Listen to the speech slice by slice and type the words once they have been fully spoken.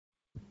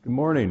Good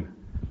morning.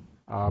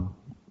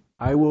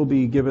 I will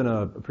be giving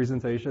a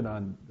presentation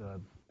on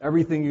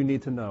everything you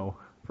need to know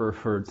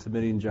for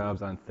submitting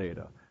jobs on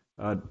Theta.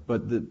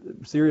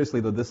 Seriously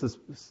though, this is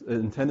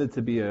intended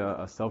to be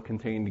a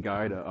self-contained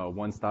guide, a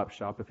one-stop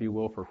shop, if you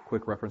will, for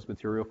quick reference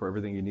material for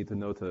everything you need to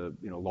know to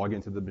log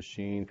into the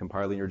machine,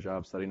 compiling your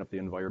jobs, setting up the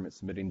environment,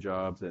 submitting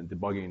jobs, and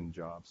debugging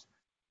jobs.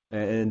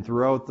 And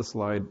throughout the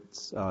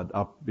slides,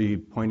 I'll be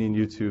pointing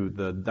you to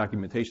the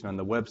documentation on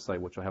the website,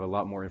 which will have a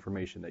lot more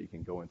information that you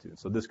can go into.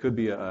 So this could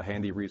be a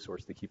handy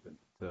resource to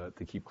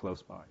keep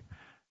close by.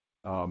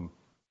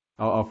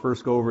 I'll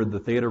first go over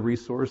the Theta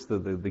resource,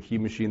 the key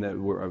machine that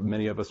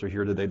many of us are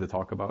here today to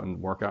talk about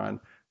and work on.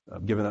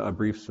 Given a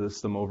brief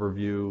system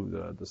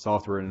overview, the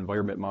software and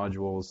environment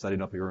modules,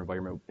 setting up your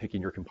environment,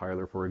 picking your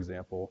compiler, for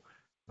example,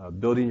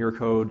 building your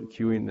code,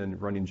 queuing and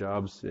running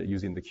jobs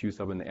using the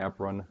qsub and the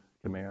aprun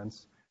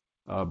commands.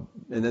 And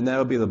then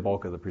that'll be the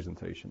bulk of the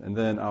presentation. And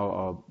then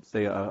I'll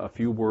say a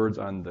few words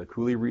on the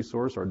Cooley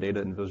resource, our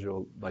data and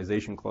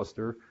visualization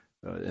cluster,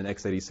 an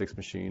x86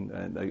 machine,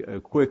 and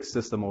a quick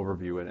system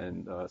overview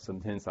and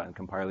some hints on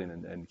compiling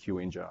and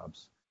queuing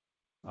jobs.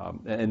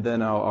 And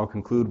then I'll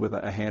conclude with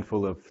a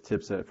handful of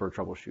tips for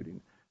troubleshooting.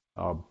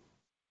 I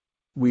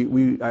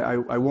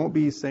won't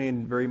be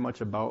saying very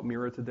much about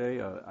Mira today.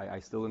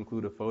 I still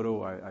include a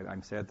photo.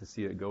 I'm sad to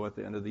see it go at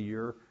the end of the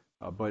year.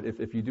 But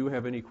if you do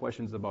have any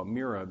questions about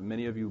Mira,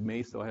 many of you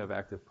may still have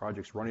active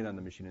projects running on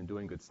the machine and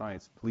doing good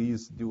science.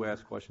 Please do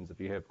ask questions if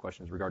you have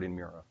questions regarding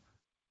Mira.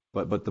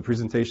 But the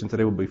presentation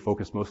today will be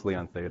focused mostly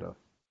on Theta.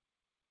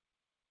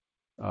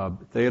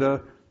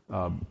 Theta,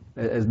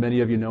 as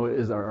many of you know,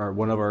 is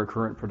one of our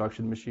current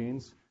production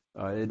machines.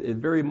 It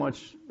very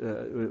much,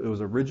 it was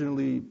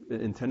originally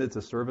intended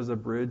to serve as a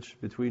bridge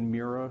between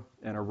Mira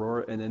and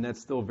Aurora, and that's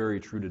still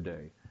very true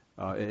today.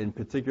 In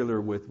particular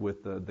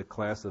with the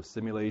class of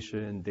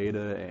simulation,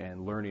 data,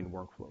 and learning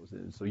workflows.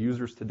 And so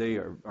users today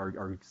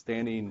are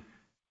standing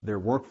their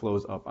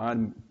workflows up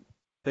on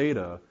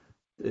Theta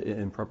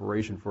in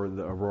preparation for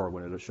the Aurora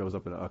when it shows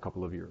up in a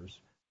couple of years.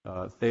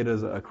 Theta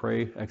is a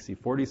Cray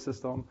XC40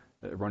 system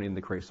running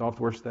the Cray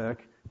software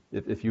stack.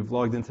 If you've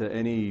logged into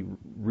any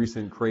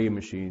recent Cray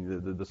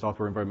machine, the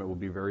software environment will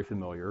be very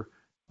familiar.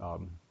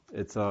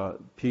 It's a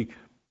peak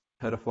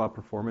petaflop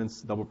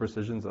performance, double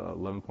precision's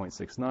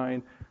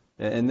 11.69.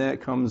 And that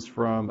comes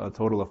from a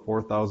total of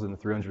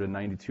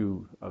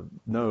 4,392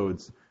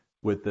 nodes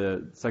with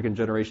the second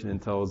generation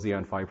Intel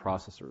Xeon Phi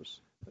processors,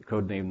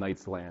 codenamed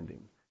Knight's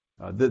Landing.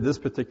 This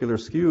particular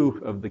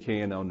SKU of the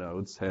KNL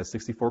nodes has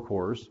 64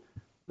 cores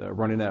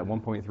running at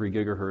 1.3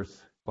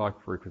 gigahertz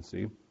clock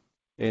frequency.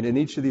 And in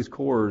each of these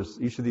cores,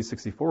 each of these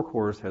 64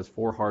 cores has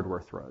 4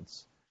 hardware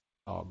threads.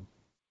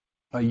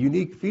 A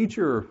unique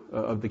feature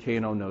of the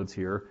KNL nodes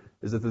here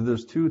is that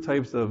there's 2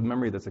 types of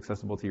memory that's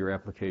accessible to your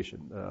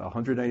application.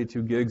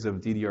 192 gigs of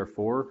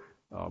DDR4,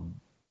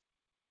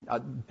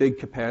 big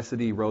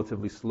capacity,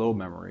 relatively slow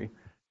memory,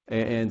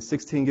 and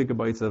 16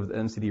 gigabytes of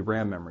MCD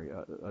RAM memory,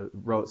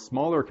 a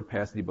smaller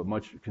capacity but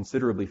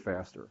considerably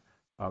faster.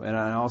 And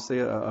I'll say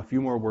a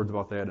few more words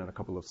about that in a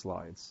couple of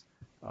slides.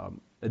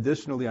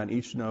 Additionally, on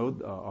each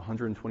node,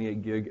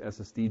 128 gig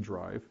SSD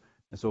drive.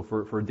 And so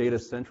for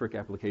data-centric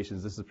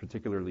applications, this is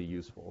particularly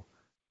useful.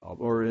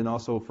 And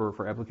also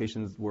for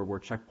applications where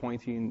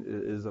checkpointing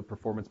is a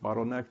performance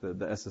bottleneck, the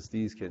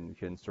SSDs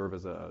can serve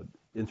as an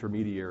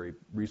intermediary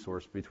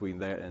resource between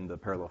that and the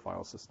parallel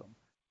file system.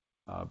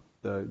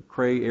 The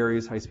Cray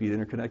Aries high-speed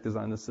interconnect is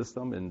on the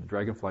system in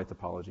Dragonfly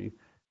topology.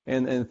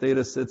 And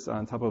Theta sits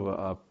on top of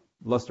a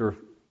Lustre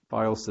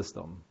file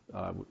system,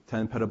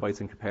 10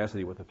 petabytes in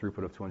capacity with a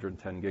throughput of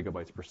 210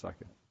 gigabytes per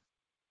second.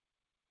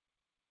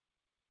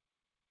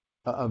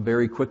 A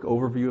very quick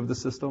overview of the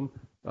system.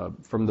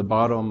 From the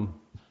bottom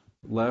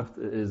left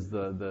is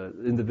the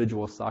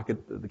individual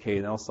socket, the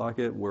KNL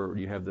socket, where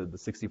you have the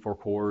 64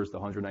 cores, the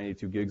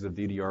 192 gigs of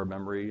DDR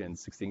memory, and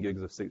 16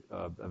 gigs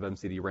of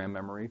MCD RAM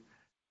memory.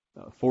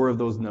 4 of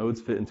those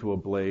nodes fit into a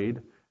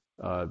blade.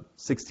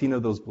 16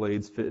 of those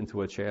blades fit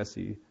into a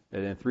chassis,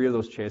 and then 3 of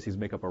those chassis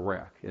make up a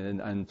rack.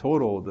 And in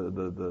total,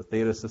 the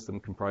Theta system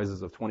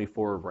comprises of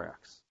 24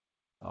 racks.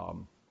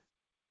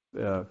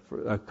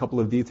 For a couple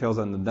of details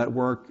on the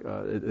network,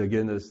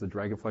 again, is the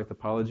Dragonfly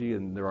topology,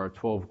 and there are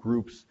 12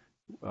 groups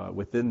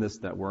within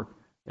this network,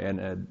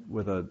 and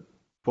with a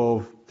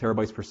 12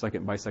 terabytes per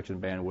second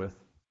bisection bandwidth.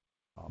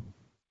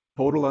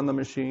 Total on the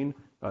machine,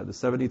 the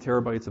 70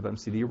 terabytes of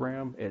MCD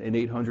RAM and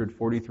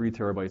 843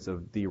 terabytes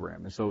of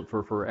DRAM. And so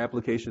for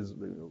applications,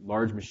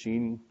 large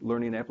machine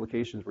learning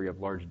applications where you have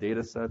large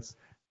data sets,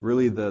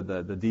 really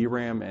the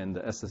DRAM and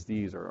the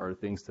SSDs are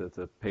things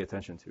to pay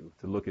attention to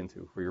look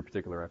into for your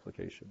particular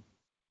application.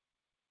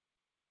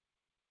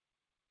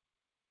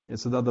 And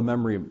so now the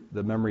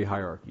memory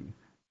hierarchy.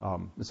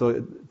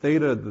 So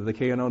Theta, the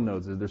KNO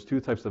nodes, there's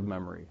 2 types of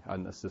memory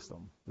on the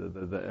system.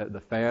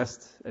 The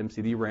fast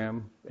MCD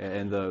RAM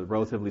and the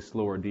relatively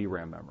slower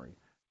DRAM memory.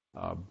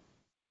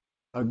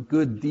 A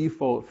good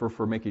default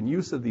for making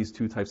use of these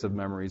 2 types of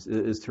memories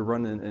is to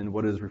run in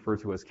what is referred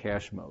to as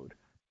cache mode.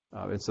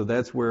 And so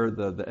that's where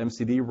the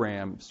MCD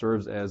RAM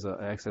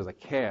acts as a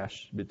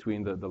cache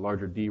between the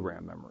larger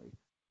DRAM memory.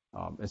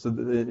 And so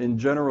in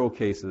general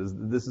cases,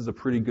 this is a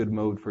pretty good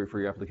mode for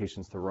your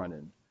applications to run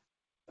in.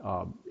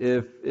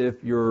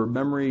 If your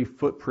memory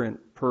footprint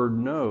per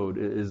node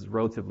is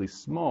relatively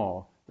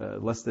small,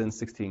 less than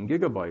 16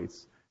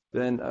 gigabytes,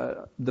 then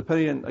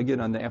depending,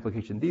 again, on the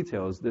application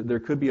details, there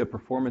could be a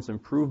performance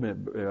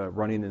improvement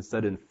running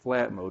instead in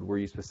flat mode where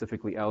you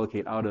specifically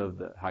allocate out of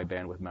the high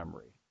bandwidth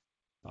memory.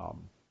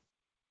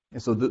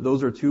 And so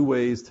those are two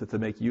ways to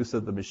make use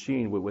of the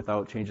machine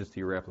without changes to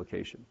your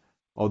application.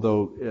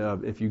 Although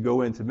if you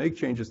go in to make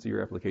changes to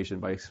your application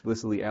by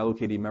explicitly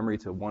allocating memory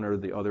to one or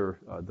the other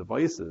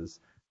devices,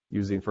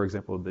 using, for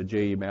example, the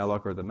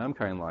JE-malloc or the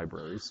memkind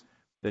libraries,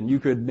 then you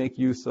could make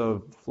use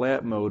of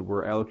flat mode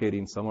where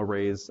allocating some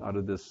arrays out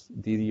of this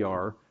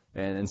DDR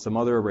and some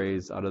other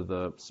arrays out of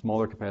the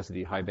smaller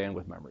capacity high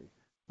bandwidth memory.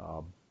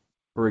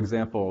 For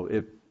example,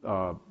 if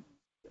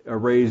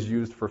arrays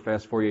used for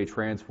fast Fourier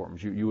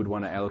transforms, you would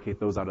want to allocate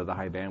those out of the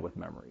high bandwidth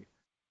memory.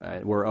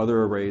 Where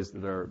other arrays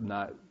that are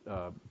not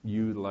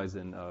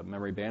utilizing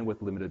memory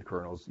bandwidth limited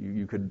kernels,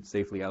 you could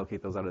safely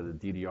allocate those out of the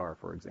DDR,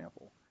 for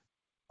example.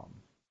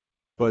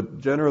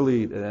 But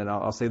generally, and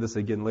I'll say this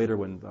again later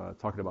when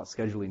talking about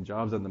scheduling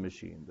jobs on the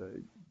machine,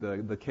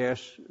 the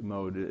cache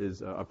mode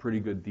is a pretty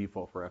good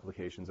default for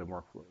applications and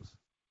workflows.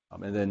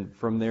 And then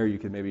from there, you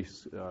can maybe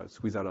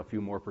squeeze out a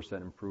few more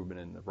percent improvement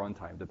in the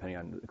runtime, depending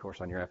on, of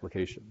course, on your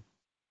application.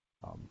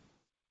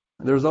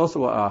 There's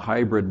also a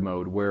hybrid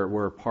mode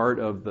where part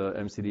of the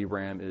MCD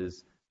RAM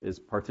is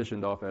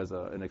partitioned off as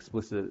an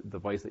explicit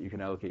device that you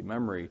can allocate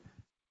memory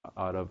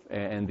out of,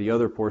 and the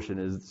other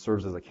portion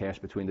serves as a cache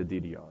between the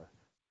DDR.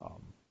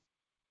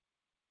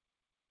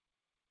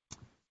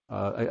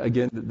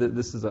 Again,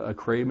 this is a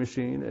Cray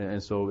machine,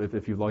 and so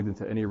if you've logged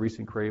into any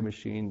recent Cray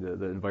machine,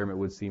 the environment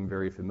would seem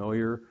very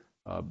familiar.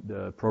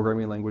 The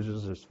programming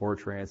languages, there's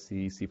Fortran,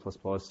 C, C++,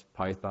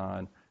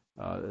 Python,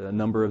 a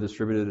number of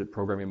distributed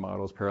programming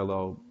models,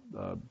 parallel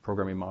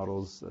programming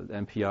models,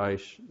 MPI,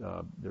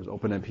 there's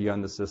OpenMP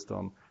on the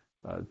system,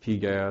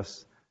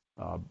 PGAS,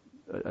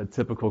 a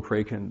typical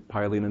Cray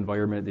compiling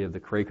environment. They have the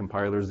Cray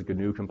compilers, the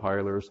GNU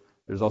compilers.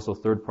 There's also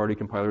third-party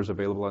compilers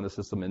available on the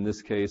system. In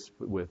this case,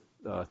 with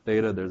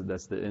Theta,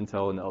 that's the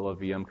Intel and the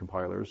LLVM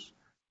compilers.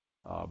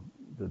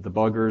 The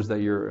debuggers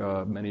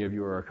that many of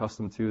you are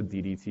accustomed to,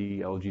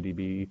 DDT,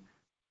 LGDB,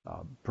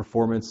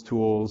 performance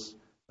tools.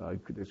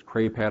 There's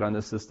CrayPad on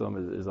this system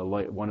is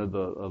one of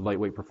the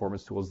lightweight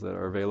performance tools that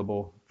are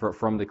available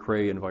from the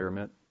Cray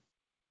environment.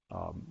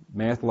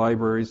 Math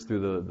libraries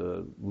through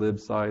the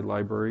libsci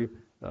library,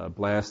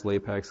 BLAST,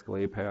 LAPAX,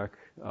 GLAPAC.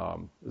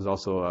 There's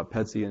also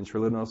PETSI and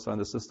Trilinos on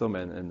the system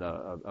and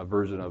a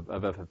version of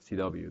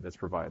FFTW that's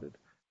provided.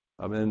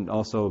 And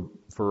also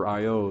for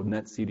I/O,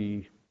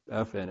 NetCDF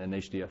and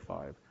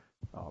HDF5.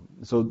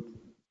 So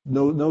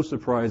no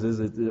surprises.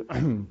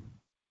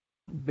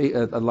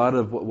 A lot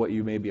of what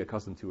you may be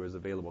accustomed to is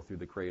available through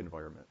the Cray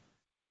environment.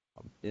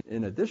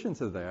 In addition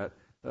to that,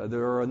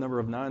 there are a number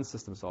of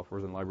non-system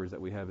softwares and libraries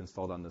that we have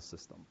installed on this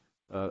system.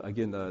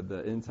 Again,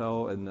 the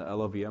Intel and the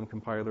LLVM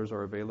compilers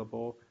are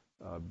available.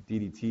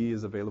 DDT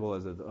is available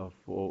as a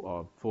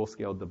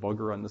full-scale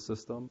debugger on the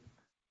system.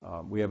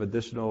 We have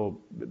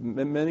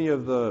many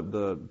of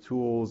the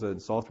tools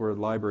and software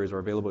libraries are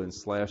available in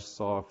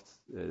 /soft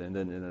and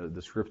then in a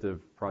descriptive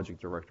project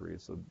directory.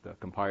 So the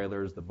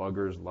compilers,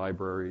 debuggers,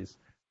 libraries,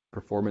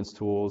 performance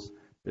tools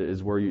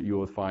is where you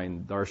will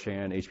find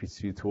Darshan,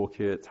 HPC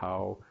Toolkit,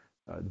 Tau.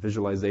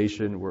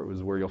 Visualization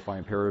where you'll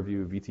find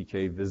ParaView,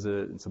 VTK,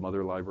 Visit, and some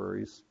other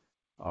libraries.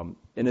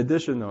 In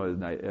addition, though,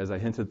 as I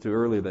hinted to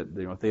earlier,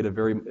 that Theta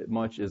very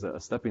much is a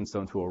stepping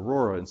stone to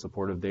Aurora in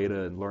support of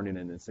data and learning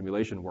and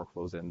simulation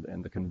workflows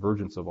and the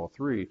convergence of all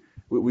three.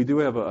 We do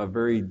have a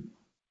very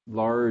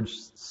large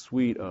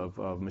suite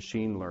of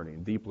machine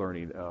learning, deep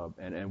learning,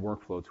 and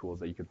workflow tools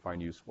that you can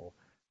find useful.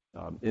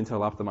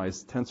 Intel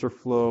optimized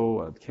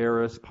TensorFlow,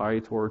 Keras,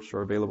 PyTorch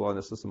are available on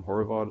the system.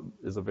 Horovod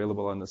is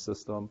available on the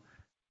system.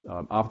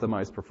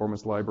 Optimized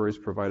performance libraries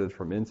provided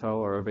from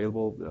Intel are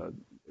available.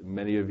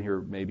 Many of you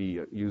here maybe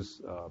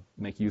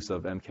make use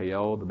of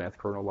MKL, the math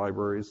kernel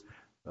libraries.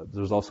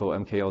 There's also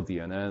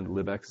MKL-DNN,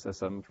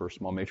 libxsm for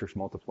small matrix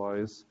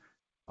multiplies.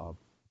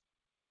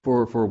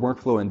 For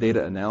workflow and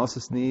data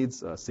analysis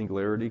needs,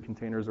 Singularity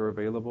containers are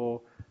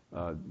available.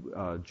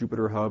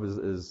 Jupyter Hub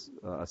is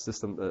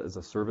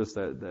a service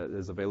that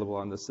is available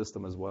on this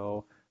system as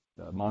well.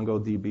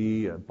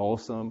 MongoDB,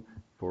 Balsam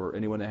for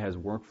anyone that has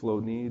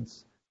workflow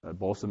needs.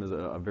 Balsam is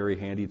a very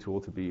handy tool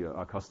to be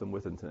accustomed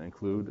with and to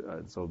include.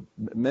 So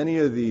many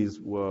of these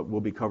will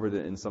be covered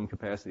in some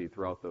capacity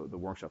throughout the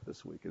workshop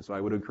this week. And so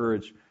I would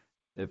encourage,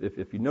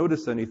 if you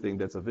notice anything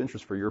that's of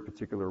interest for your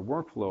particular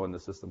workflow in the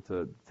system,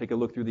 to take a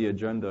look through the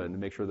agenda and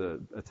make sure to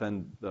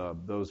attend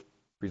those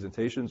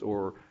presentations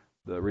or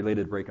the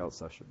related breakout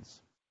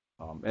sessions.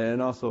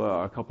 And also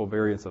a couple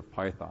variants of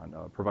Python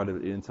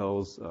provided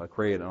Intel's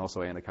Cray and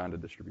also Anaconda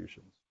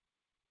distributions.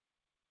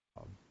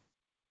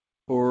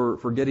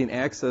 For getting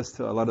access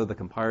to a lot of the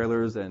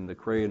compilers and the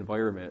Cray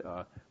environment,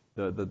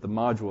 The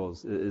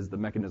modules is the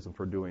mechanism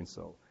for doing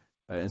so.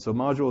 And so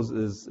modules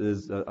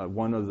is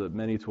one of the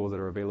many tools that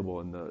are available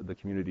in the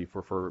community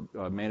for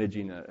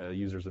managing a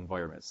user's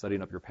environment,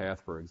 setting up your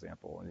path, for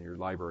example, and your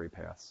library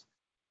paths.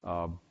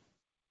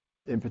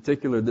 In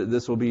particular,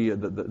 this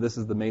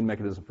is the main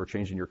mechanism for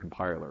changing your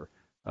compiler.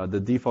 The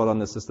default on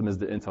the system is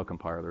the Intel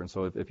compiler, and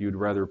so if you'd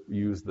rather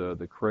use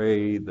the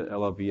Cray, the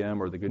LLVM,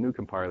 or the GNU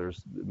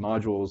compilers,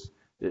 modules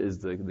is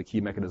the key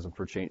mechanism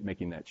for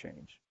making that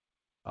change.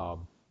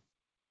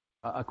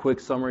 A quick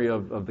summary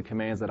of the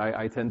commands that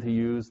I tend to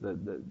use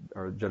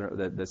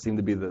that seem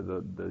to be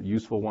the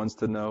useful ones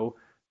to know.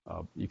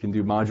 You can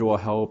do module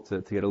help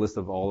to get a list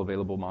of all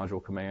available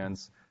module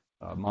commands.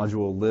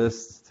 Module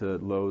list to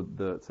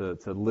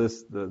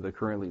list the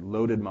currently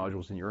loaded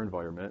modules in your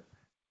environment.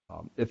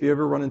 If you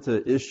ever run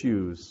into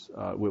issues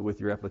with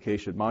your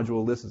application,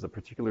 module list is a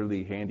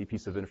particularly handy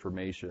piece of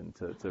information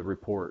to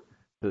report,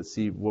 to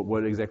see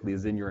what exactly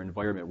is in your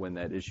environment when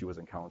that issue was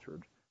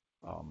encountered.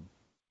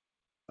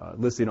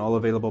 Listing all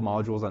available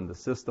modules on the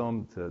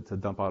system to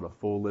dump out a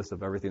full list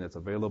of everything that's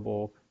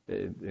available,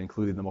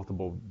 including the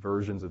multiple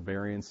versions and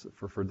variants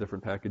for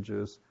different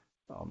packages.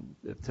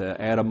 To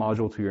add a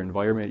module to your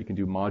environment, you can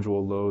do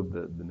module load,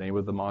 the name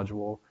of the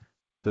module.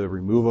 To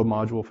remove a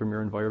module from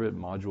your environment,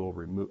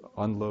 module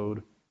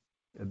unload,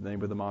 the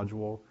name of the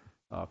module.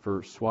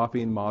 For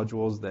swapping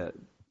modules,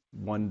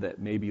 one that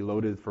may be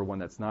loaded for one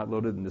that's not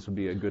loaded, and this would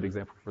be a good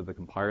example for the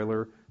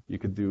compiler. You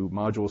could do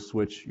module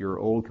switch your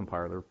old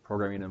compiler,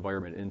 programming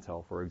environment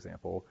Intel, for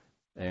example,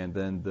 and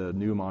then the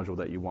new module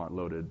that you want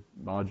loaded,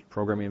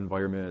 programming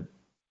environment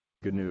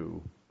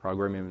GNU,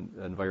 programming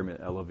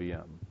environment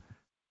LLVM,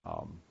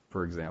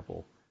 for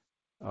example.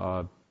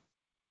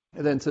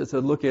 And then to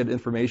look at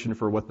information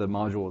for what the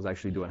module is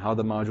actually doing, how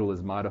the module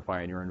is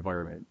modifying your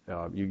environment,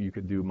 you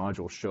could do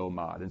module show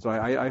mod. And so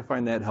I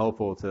find that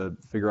helpful to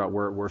figure out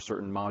where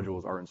certain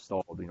modules are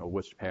installed,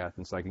 which path,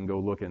 and so I can go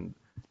look and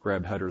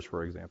grab headers,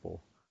 for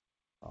example.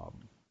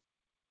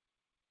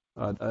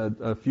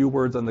 A few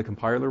words on the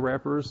compiler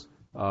wrappers.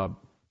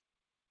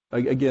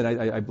 Again,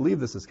 I believe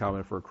this is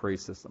common for Cray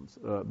systems,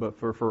 but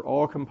for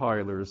all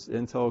compilers,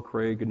 Intel,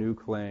 Cray, GNU,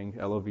 Clang,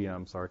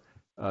 LLVM,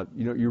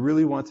 you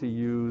really want to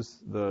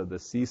use the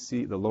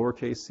CC, the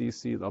lowercase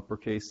cc, the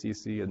uppercase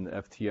cc, and the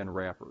FTN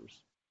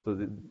wrappers.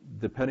 So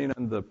depending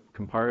on the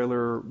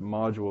compiler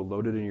module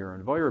loaded in your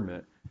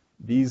environment,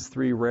 these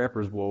three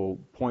wrappers will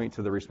point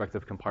to the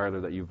respective compiler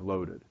that you've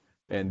loaded.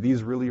 And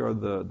these really are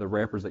the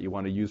wrappers that you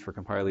want to use for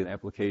compiling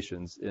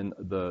applications in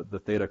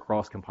the Theta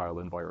cross-compile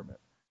environment.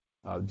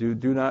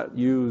 Do not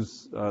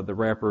use the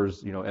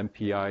wrappers,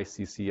 MPI,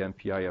 CC,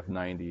 MPI,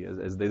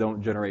 F90, as they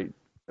don't generate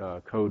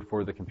code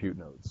for the compute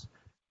nodes.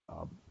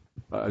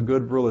 A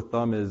good rule of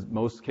thumb is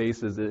most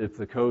cases, if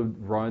the code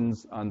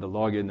runs on the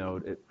login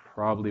node, it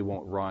probably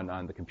won't run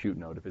on the compute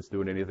node if it's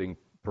doing anything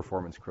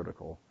performance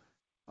critical.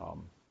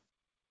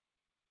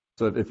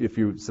 So if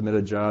you submit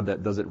a job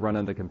that doesn't run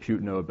on the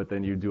compute node, but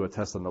then you do a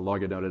test on the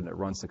login node and it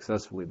runs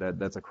successfully,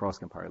 that's a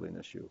cross-compiling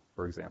issue,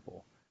 for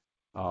example.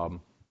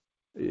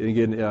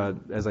 Again,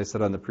 as I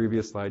said on the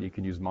previous slide, you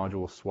can use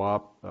module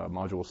swap,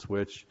 module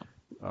switch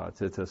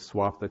to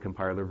swap the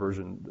compiler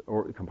version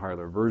or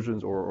compiler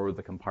versions or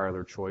the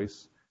compiler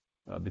choice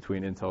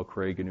between Intel,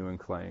 Cray, GNU, and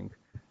Clang.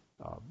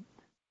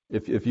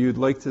 If you'd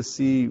like to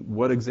see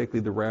what exactly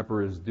the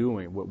wrapper is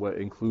doing, what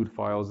include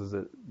files is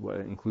it,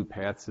 what include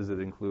paths is it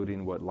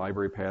including, what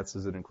library paths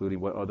is it including,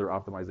 what other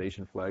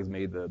optimization flags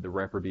may the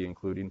wrapper be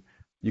including,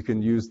 you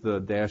can use the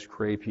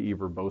 -cray pe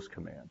verbose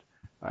command.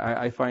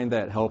 I find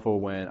that helpful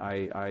when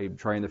I'm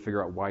trying to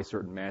figure out why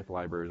certain math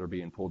libraries are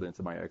being pulled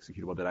into my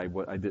executable that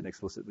I didn't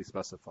explicitly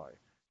specify.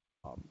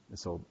 And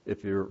so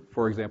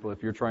for example,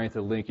 if you're trying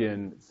to link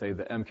in, say,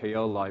 the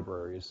MKL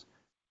libraries,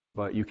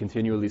 but you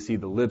continually see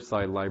the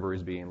libsci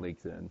libraries being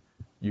linked in,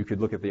 you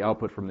could look at the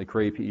output from the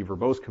cray pe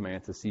verbose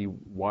command to see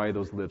why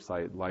those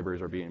libsci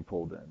libraries are being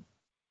pulled in.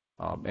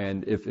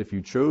 And if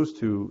you chose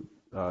to,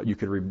 you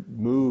could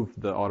remove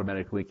the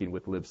automatic linking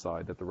with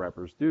libsci that the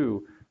wrappers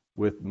do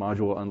with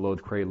module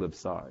unload cray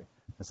libsci.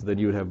 And so then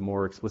you would have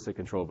more explicit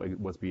control of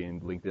what's being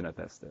linked in at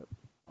that step.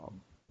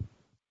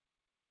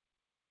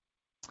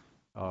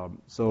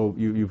 So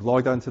you've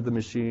logged onto the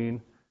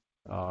machine,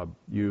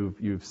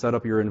 you've set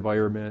up your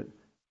environment,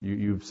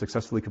 you've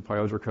successfully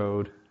compiled your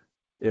code.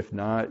 If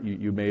not,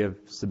 you may have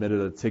submitted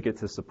a ticket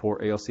to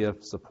support,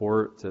 ALCF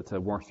support,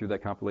 to work through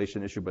that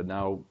compilation issue, but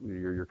now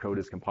your code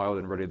is compiled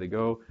and ready to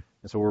go,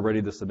 and so we're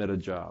ready to submit a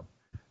job.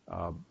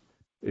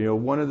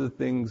 One of the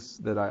things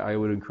that I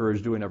would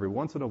encourage doing every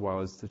once in a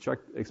while is to check,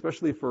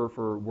 especially for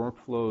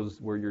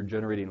workflows where you're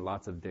generating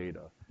lots of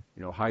data,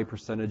 high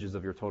percentages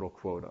of your total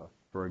quota,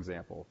 for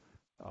example,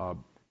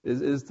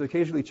 is to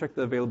occasionally check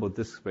the available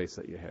disk space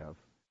that you have.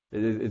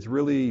 It's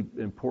really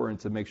important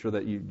to make sure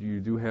that you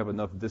do have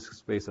enough disk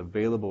space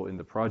available in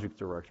the project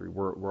directory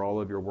where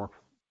all of your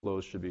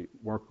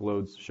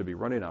workloads should be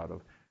running out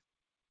of,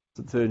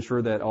 to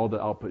ensure that all the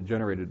output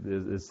generated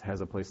has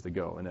a place to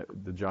go and that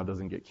the job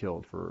doesn't get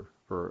killed for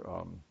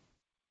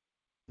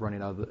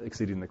running out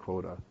exceeding the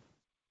quota.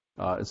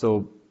 And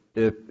so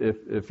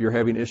If you're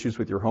having issues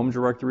with your home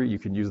directory, you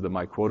can use the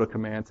my quota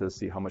command to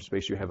see how much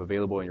space you have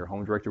available in your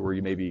home directory where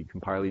you may be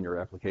compiling your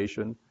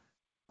application.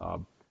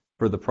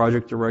 For the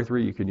project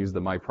directory, you can use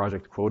the my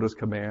project quotas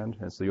command,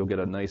 and so you'll get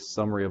a nice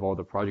summary of all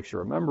the projects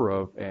you're a member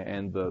of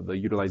and the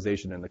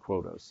utilization and the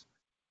quotas.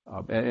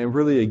 And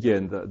really,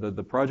 again,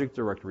 the project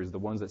directories, the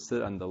ones that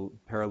sit on the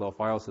parallel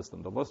file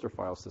system, the Lustre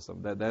file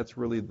system, that's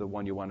really the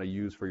one you want to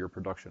use for your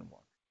production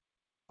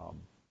work.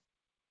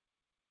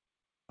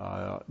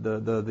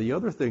 The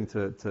other thing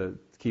to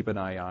keep an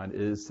eye on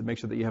is to make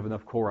sure that you have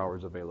enough core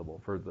hours available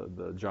for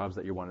the jobs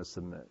that you want to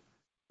submit.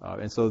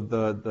 And so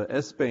the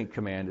sbank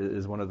command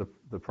is one of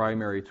the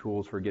primary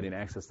tools for getting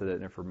access to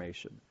that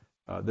information.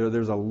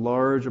 There's a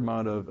large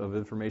amount of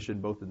information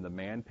both in the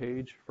man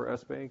page for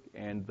sbank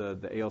and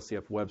the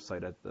ALCF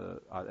website at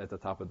the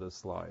top of the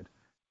slide,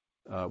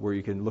 where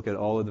you can look at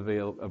all of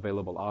the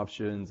available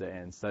options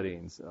and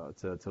settings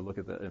to look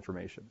at that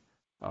information.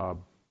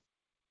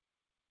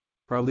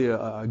 Probably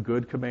a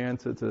good command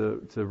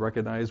to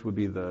recognize would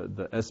be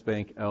the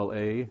sbank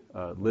LA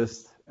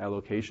list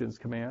allocations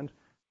command,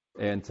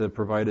 and to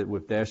provide it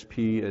with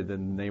 -P and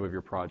then the name of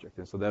your project.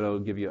 And so that'll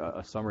give you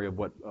a summary of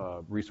what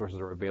resources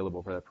are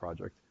available for that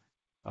project.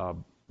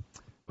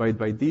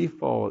 By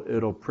default,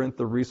 it'll print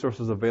the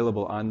resources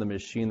available on the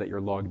machine that you're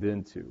logged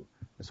into.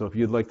 So if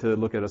you'd like to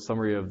look at a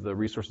summary of the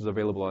resources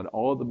available on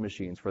all the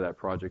machines for that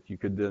project, you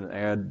could then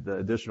add the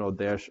additional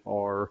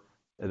 -R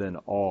and then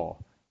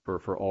all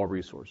for all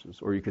resources.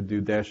 Or you could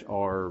do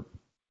 -R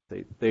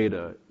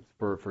Theta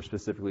for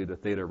specifically the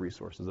Theta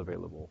resources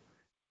available.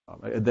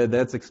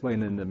 That's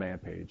explained in the man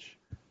page.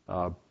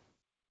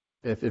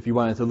 If you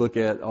wanted to look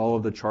at all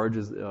of the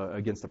charges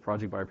against a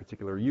project by a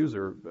particular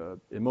user,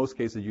 in most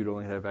cases you'd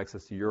only have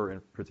access to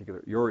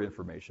your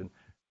information.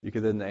 You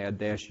could then add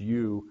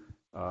 -U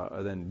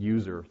then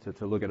user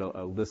to look at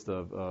a list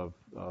of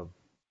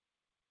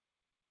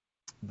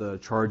the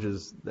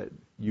charges that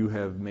you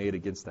have made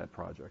against that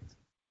project.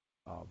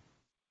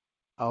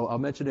 I'll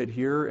mention it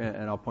here,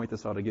 and I'll point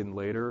this out again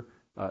later.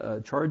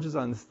 Charges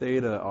on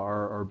Theta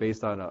are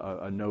based on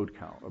a node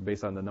count, or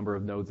based on the number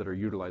of nodes that are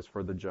utilized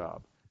for the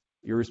job,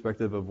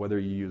 irrespective of whether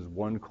you use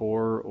one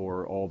core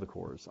or all the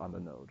cores on the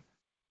node.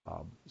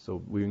 So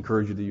we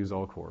encourage you to use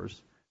all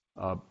cores.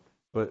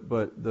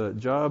 But the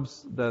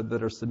jobs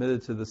that are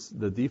submitted to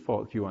the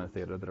default queue on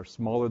Theta that are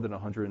smaller than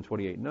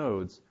 128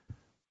 nodes,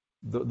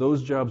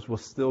 those jobs will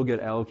still get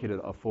allocated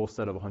a full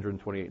set of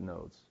 128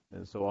 nodes.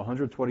 And so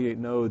 128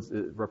 nodes,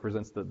 it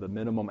represents the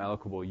minimum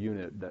allocable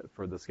unit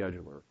for the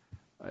scheduler.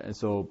 And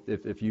so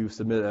if you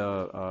submit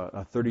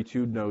a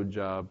 32 node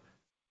job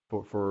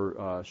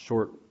for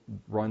short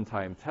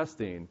runtime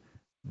testing,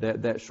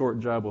 that short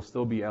job will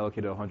still be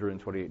allocated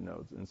 128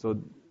 nodes. And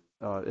so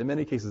in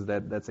many cases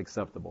that's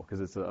acceptable because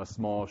it's a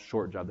small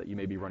short job that you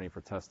may be running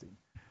for testing.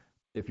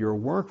 If your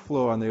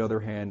workflow, on the other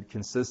hand,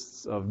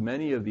 consists of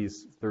many of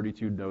these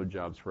 32 node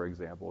jobs, for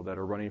example, that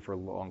are running for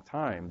long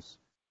times,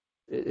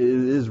 it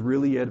is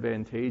really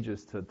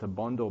advantageous to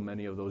bundle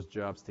many of those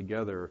jobs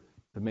together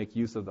to make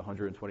use of the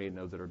 128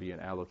 nodes that are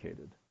being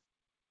allocated.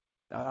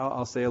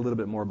 I'll say a little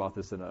bit more about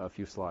this in a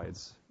few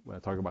slides when I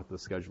talk about the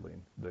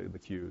scheduling, the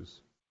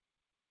queues.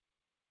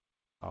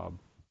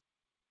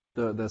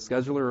 The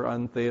scheduler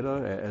on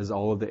Theta, as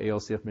all of the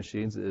ALCF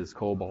machines, is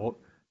Cobalt.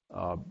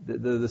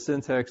 The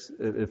syntax,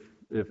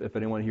 if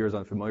anyone here is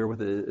unfamiliar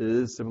with it, it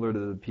is similar to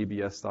the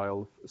PBS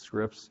style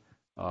scripts.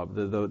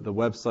 The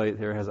website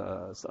here has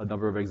a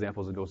number of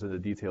examples and goes into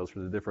details for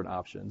the different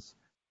options.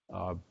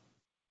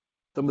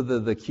 Some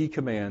of the key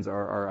commands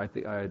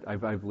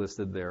I've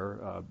listed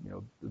there.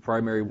 The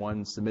primary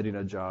one, submitting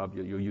a job,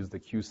 you'll use the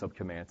qsub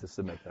command to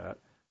submit that.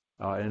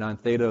 And on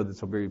Theta,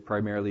 this will be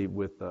primarily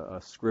with a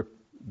script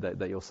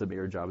that you'll submit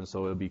your job, and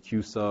so it'll be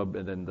qsub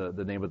and then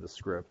the name of the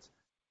script.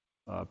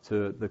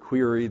 To the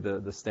query,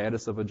 the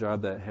status of a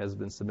job that has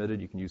been submitted,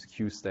 you can use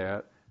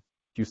qstat.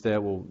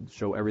 Qstat will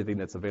show everything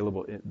that's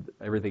available,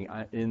 everything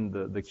in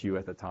the queue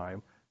at the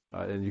time,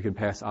 and you can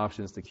pass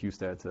options to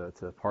qstat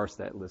to parse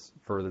that list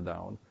further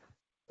down.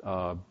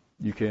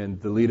 You can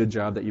delete a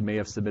job that you may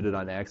have submitted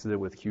on accident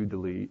with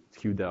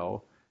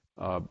qdel.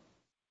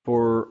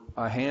 For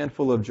a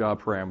handful of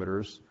job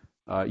parameters,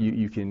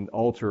 you can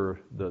alter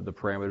the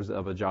parameters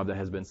of a job that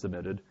has been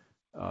submitted.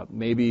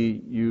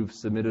 Maybe you've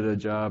submitted a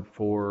job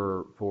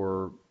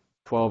for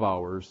 12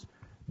 hours,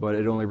 but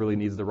it only really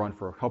needs to run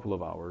for a couple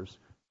of hours.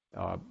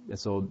 And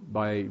so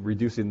by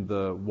reducing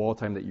the wall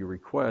time that you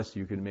request,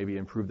 you can maybe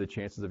improve the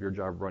chances of your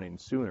job running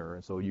sooner.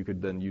 And so you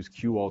could then use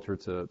qalter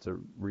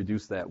to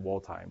reduce that wall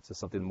time to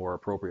something more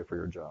appropriate for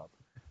your job.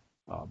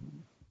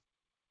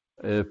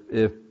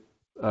 If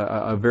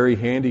a very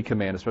handy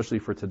command, especially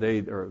for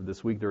today or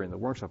this week during the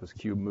workshop, is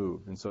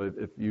qmove. And so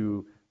if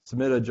you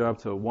submit a job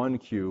to one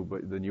queue,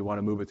 but then you want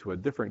to move it to a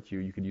different queue,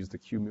 you could use the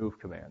qmove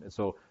command. And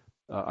so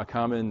a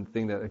common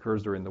thing that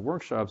occurs during the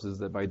workshops is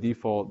that by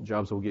default,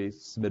 jobs will get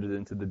submitted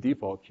into the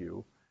default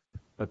queue,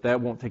 but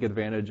that won't take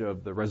advantage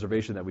of the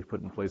reservation that we've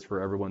put in place for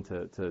everyone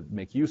to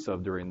make use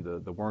of during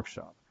the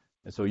workshop.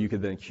 And so you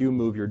could then queue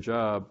move your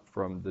job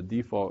from the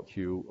default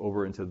queue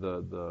over into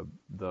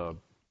the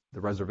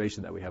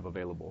reservation that we have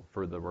available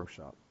for the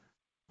workshop.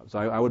 So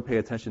I would pay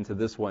attention to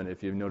this one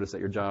if you notice that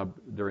your job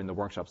during the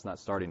workshop's not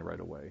starting right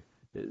away.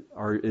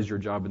 Is your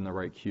job in the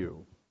right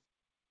queue?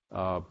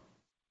 A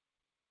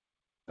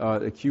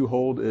queue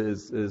hold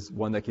is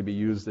one that can be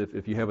used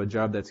if you have a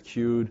job that's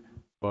queued,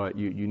 but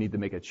you need to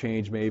make a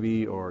change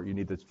maybe, or you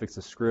need to fix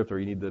a script, or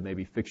you need to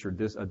maybe fix a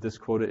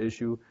disk quota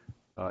issue.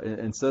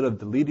 Instead of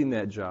deleting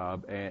that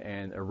job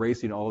and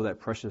erasing all of that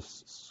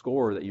precious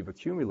score that you've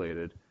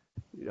accumulated,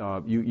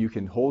 you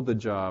can hold the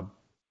job,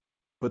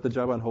 put the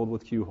job on hold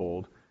with queue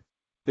hold,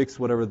 fix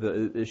whatever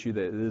the issue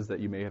that it is that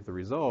you may have to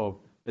resolve,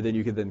 and then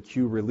you can then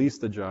queue release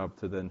the job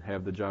to then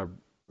have the job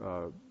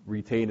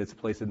retain its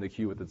place in the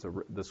queue with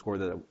the score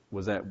that it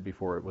was at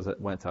before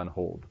it went on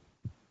hold.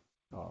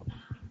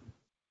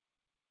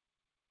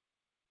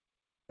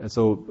 And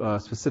so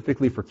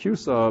specifically for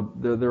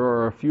qsub, there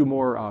are a few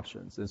more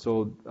options. And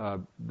so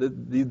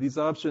these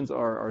options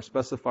are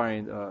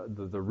specifying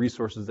the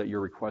resources that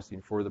you're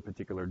requesting for the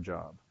particular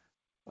job.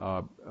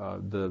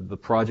 The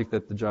project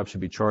that the job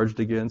should be charged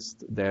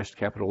against, dash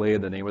capital A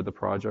in the name of the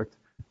project.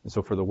 And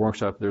so for the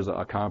workshop, there's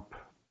a comp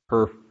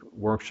perf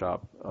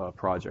workshop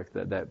project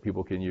that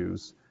people can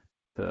use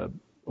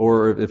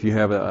or if you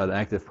have an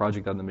active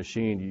project on the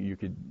machine,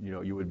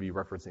 you would be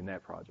referencing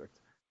that project.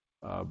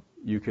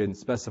 You can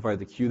specify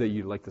the queue that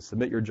you'd like to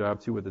submit your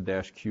job to with the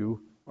dash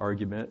Q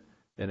argument,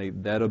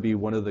 and that'll be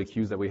one of the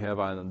queues that we have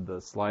on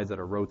the slides that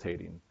are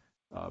rotating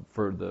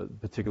for the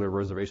particular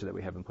reservation that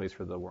we have in place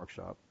for the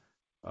workshop.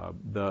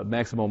 The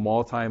maximum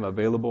wall time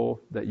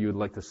available that you would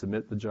like to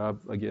submit the job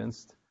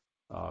against,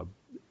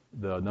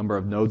 the number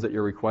of nodes that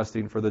you're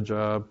requesting for the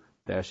job,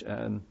 dash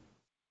N.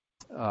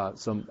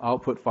 Some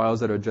output files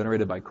that are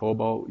generated by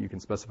Cobalt, you can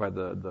specify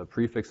the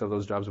prefix of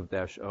those jobs with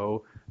dash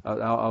O.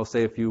 I'll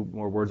say a few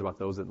more words about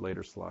those in a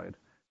later slide.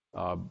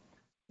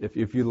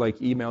 If you'd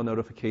like email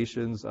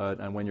notifications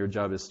on when your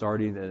job is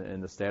starting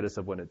and the status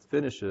of when it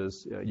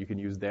finishes, you can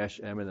use dash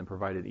M and then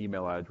provide an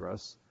email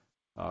address.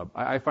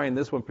 I find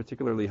this one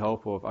particularly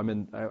helpful if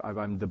I'm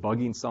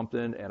debugging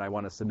something and I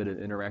want to submit an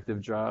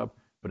interactive job,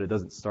 but it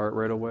doesn't start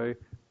right away.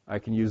 I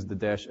can use the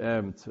dash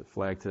M to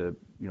flag to,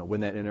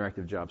 when that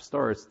interactive job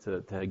starts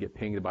to get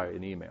pinged by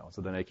an email.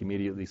 So then I can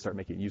immediately start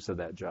making use of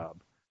that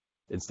job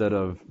instead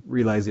of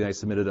realizing I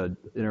submitted an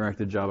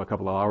interactive job a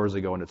couple of hours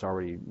ago and it's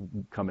already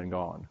come and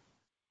gone.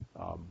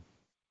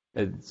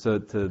 And so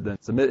to then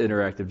submit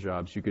interactive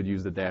jobs, you could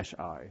use the dash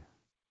I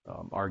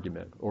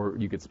argument, or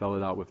you could spell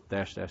it out with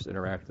dash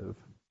interactive.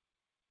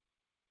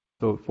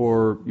 So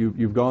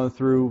you've gone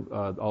through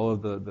all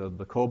of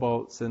the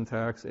Cobalt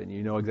syntax, and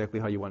you know exactly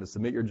how you want to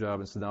submit your job.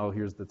 And so now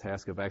here's the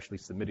task of actually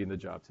submitting the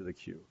job to the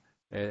queue.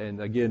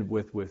 And again,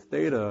 with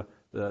Theta,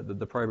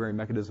 the primary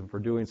mechanism for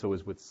doing so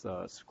is with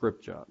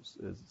script jobs,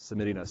 is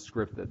submitting a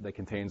script that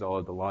contains all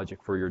of the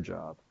logic for your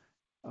job.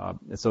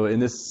 And so in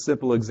this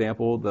simple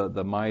example,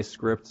 the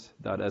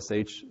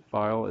myscript.sh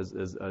file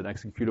is an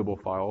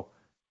executable file,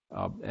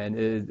 and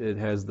it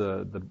has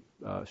the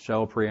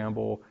shell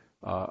preamble,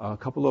 a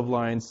couple of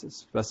lines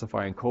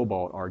specifying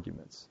Cobalt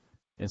arguments.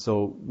 And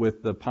so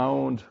with the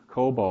pound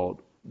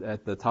Cobalt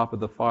at the top of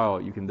the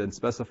file, you can then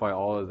specify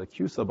all of the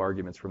qsub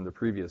arguments from the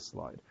previous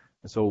slide.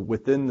 And so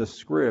within the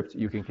script,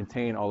 you can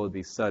contain all of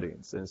these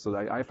settings. And so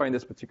I find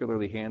this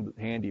particularly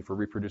handy for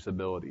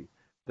reproducibility,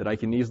 that I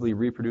can easily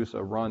reproduce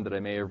a run that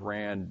I may have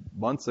ran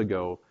months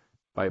ago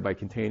by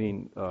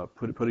containing,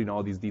 putting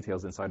all these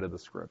details inside of the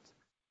script.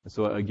 And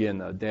so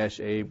again, dash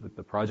A with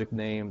the project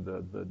name,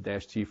 the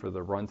dash T for the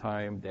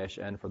runtime, dash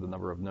N for the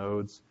number of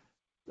nodes,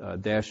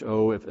 dash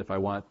O if I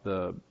want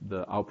the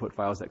output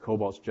files that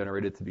Cobalt's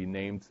generated to be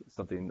named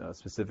something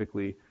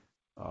specifically,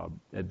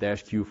 a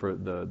dash Q for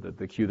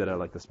the queue that I'd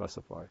like to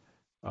specify.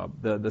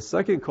 The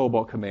second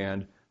Cobalt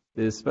command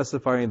is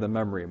specifying the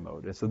memory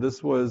mode. And so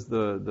this was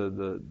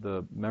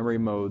the memory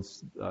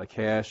modes,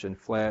 cache and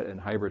flat and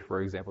hybrid,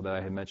 for example, that I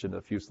had mentioned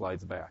a few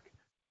slides back.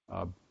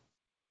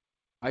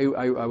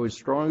 I would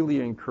strongly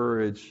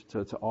encourage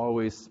to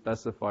always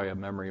specify a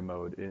memory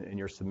mode in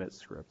your submit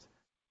script.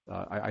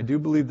 I do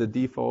believe the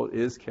default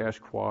is cache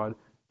quad,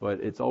 but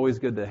it's always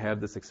good to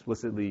have this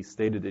explicitly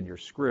stated in your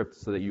script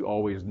so that you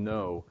always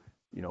know,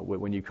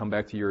 when you come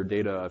back to your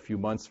data a few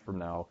months from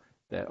now,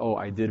 that,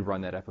 I did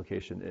run that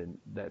application in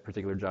that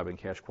particular job in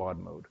cache quad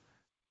mode.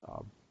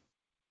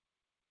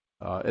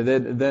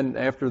 And then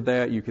after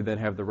that, you can then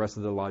have the rest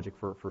of the logic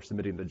for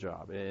submitting the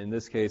job. In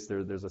this case,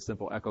 there's a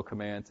simple echo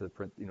command to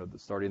print,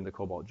 starting the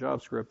Cobalt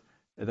job script,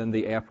 and then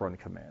the aprun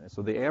command. And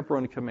so the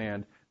aprun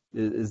command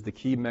is the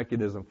key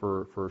mechanism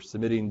for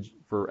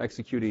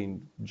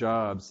executing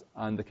jobs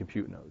on the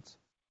compute nodes.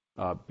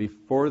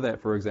 Before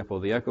that, for example,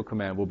 the echo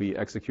command will be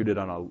executed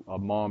on a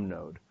mom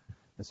node.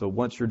 And so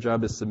once your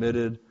job is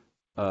submitted,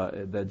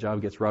 that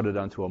job gets routed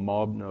onto a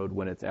mom node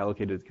when it's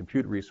allocated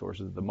compute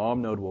resources. The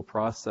mom node will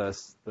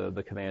process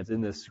the commands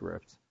in this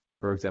script.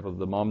 For example,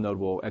 the mom node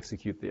will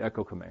execute the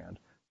echo command.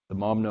 The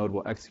mom node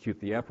will execute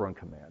the aprun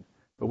command.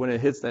 But when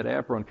it hits that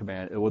aprun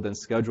command, it will then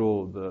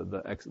schedule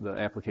the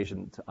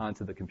application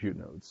onto the compute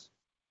nodes.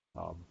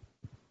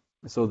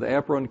 So the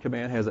aprun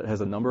command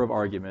has a number of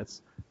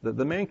arguments.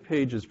 The main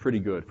page is pretty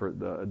good for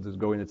just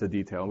going into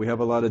detail. And we have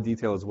a lot of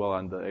detail as well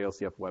on the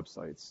ALCF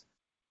websites.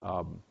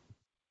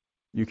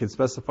 You can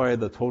specify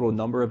the total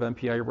number of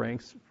MPI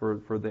ranks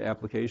for the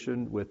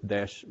application with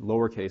dash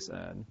lowercase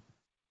n,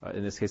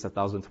 in this case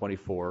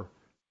 1024.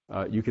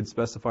 You can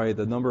specify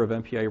the number of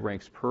MPI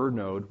ranks per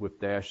node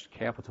with dash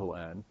capital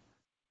N.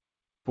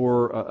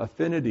 For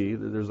affinity,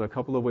 there's a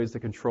couple of ways to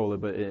control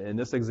it, but in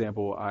this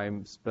example,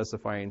 I'm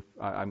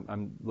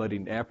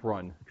letting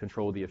aprun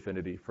control the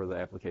affinity for the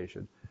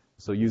application.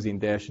 So using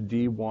dash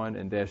D1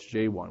 and dash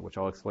J1, which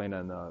I'll explain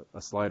on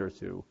a slide or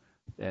two,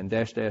 and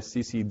dash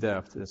cc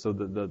deft. And so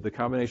the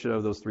combination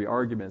of those three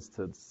arguments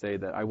to say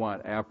that I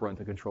want aprun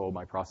to control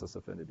my process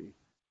affinity.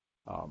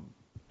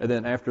 And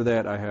then after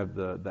that, I have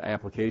the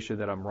application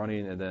that I'm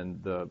running, and then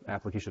the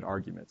application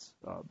arguments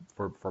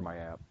for my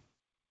app.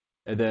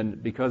 And then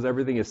because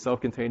everything is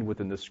self-contained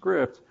within the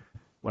script,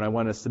 when I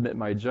want to submit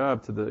my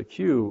job to the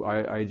queue,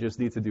 I just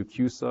need to do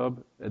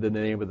qsub and then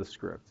the name of the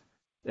script.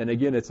 And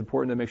again, it's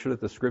important to make sure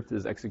that the script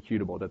is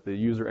executable, that the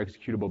user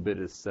executable bit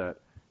is set.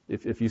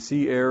 If you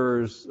see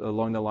errors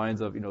along the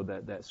lines of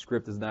that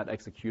script is not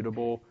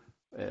executable,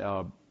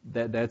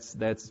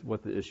 that's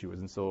what the issue is.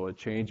 And so a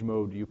change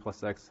mode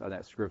u+x on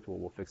that script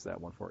will fix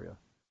that one for you.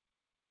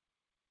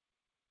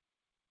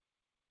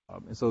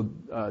 And so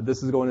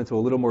this is going into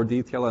a little more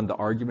detail on the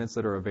arguments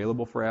that are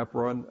available for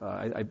aprun.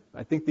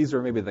 I think these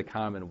are maybe the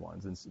common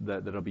ones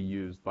that'll be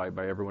used by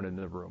everyone in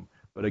the room.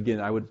 But again,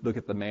 I would look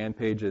at the man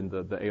page and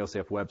the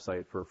ALCF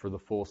website for the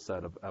full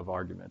set of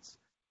arguments.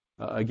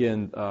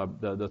 Again,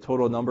 the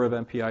total number of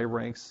MPI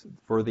ranks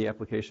for the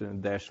application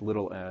dash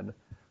little n,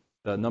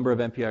 the number of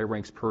MPI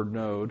ranks per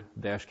node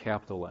dash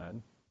capital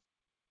N,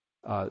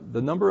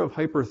 the number of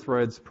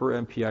hyperthreads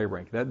per MPI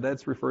rank.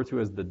 That's referred to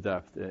as the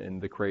depth in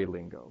the Cray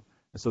lingo.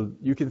 So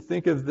you can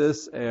think of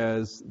this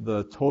as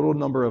the total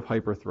number of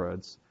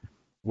hyperthreads,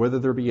 whether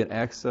they're being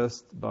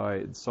accessed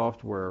by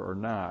software or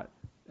not,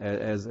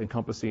 as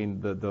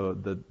encompassing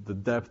the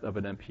depth of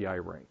an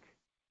MPI rank.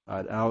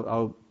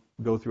 I'll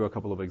go through a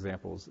couple of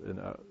examples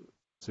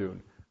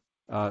soon.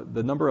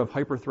 The number of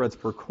hyperthreads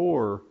per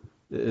core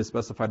is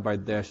specified by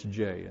dash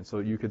J, and so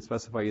you could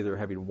specify either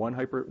having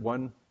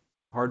one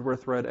hardware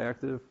thread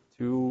active,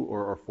 2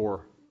 or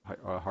 4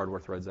 hardware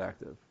threads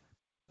active.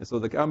 And so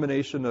the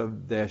combination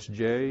of dash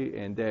J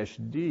and dash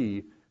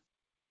D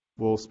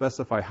will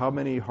specify how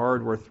many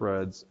hardware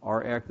threads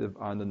are active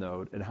on the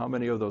node and how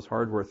many of those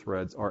hardware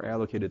threads are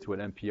allocated to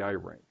an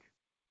MPI rank.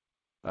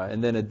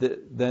 And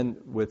then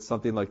with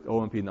something like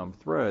OMP num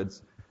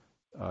threads,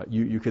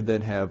 you could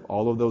then have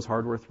all of those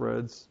hardware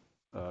threads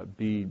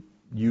be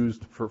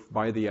used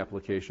by the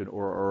application,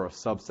 or a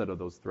subset of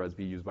those threads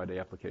be used by the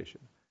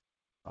application.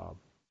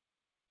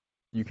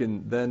 You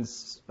can then,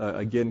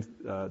 again,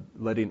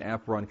 letting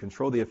aprun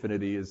control the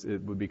affinity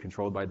it would be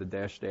controlled by the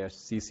dash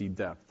cc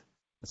depth.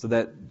 So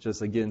that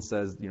just, again,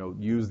 says,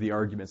 use the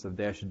arguments of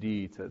dash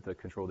D to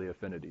control the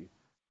affinity.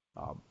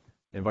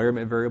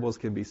 Environment variables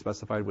can be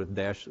specified with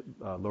dash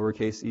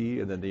lowercase e,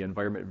 and then the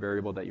environment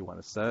variable that you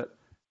want to set.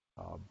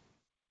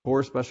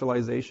 Core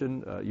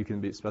specialization, you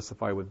can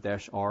specify with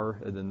dash R,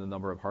 and then the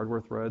number of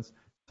hardware threads.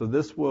 So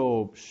this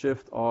will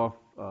shift off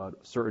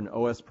certain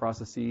OS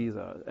processes,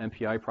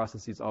 MPI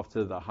processes, off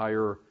to the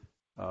higher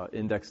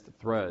indexed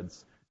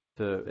threads.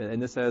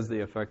 And this has the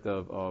effect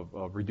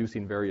of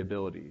reducing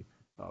variability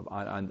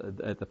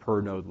at the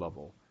per node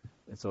level.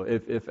 And so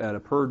if at a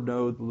per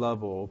node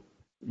level,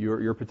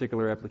 your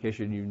particular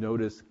application, you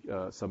notice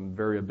some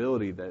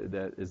variability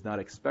that is not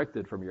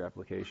expected from your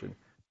application,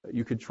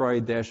 you could try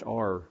dash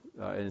R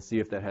and see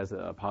if that has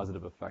a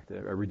positive effect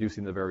at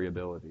reducing the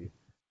variability.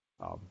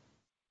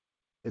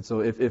 And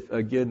so if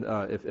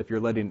you're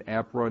letting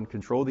aprun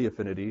control the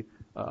affinity,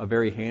 a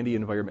very handy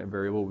environment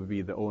variable would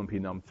be the OMP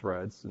num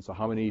threads. And so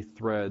how many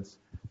threads,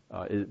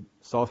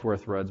 software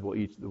threads,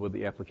 will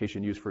the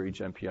application use for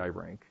each MPI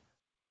rank?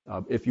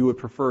 If you would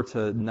prefer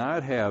to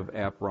not have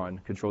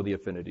aprun control the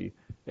affinity,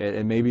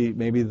 and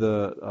maybe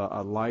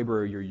a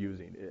library you're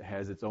using, it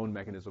has its own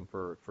mechanism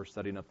for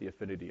setting up the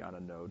affinity on a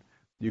node,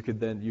 you could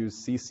then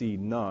use cc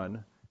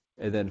none,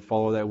 and then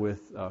follow that with,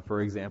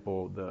 for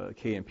example, the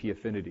KMP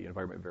affinity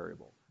environment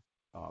variable,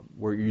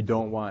 where you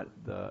don't want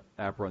the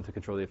aprun to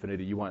control the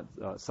affinity, you want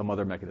some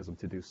other mechanism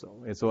to do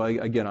so. And so,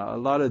 again, a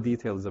lot of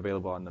detail is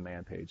available on the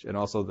man page and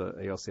also the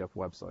ALCF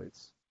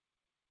websites.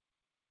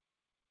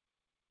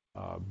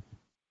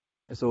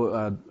 So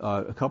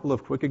a couple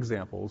of quick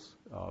examples.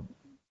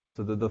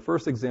 So the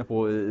first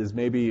example is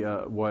maybe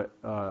what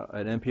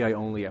an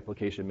MPI-only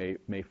application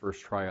may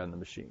first try on the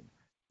machine,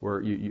 where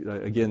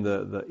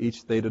again,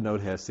 each Theta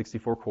node has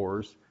 64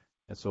 cores,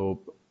 and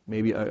so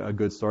maybe a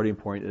good starting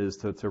point is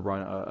to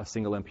run a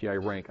single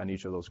MPI rank on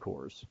each of those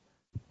cores.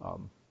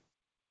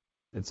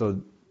 And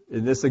so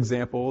in this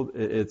example,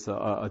 it's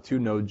a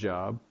 2-node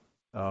job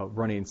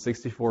running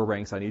 64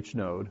 ranks on each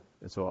node,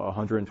 and so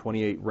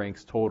 128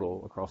 ranks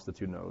total across the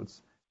 2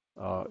 nodes.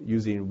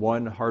 using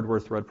one hardware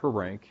thread per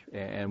rank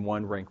and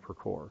one rank per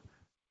core.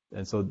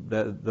 And so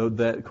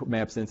that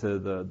maps into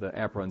the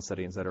aprun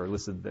settings that are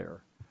listed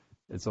there.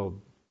 And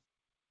so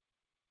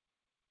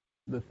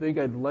the thing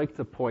I'd like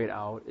to point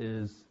out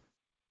is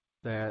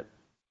that,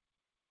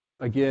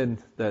 again,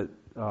 that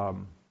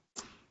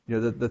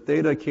the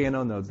Theta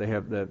KNL nodes,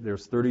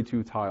 there's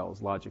 32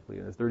 tiles logically,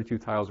 and the 32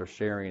 tiles are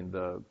sharing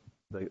the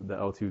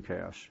L2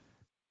 cache.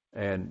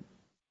 And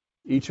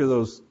each of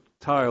those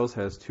tiles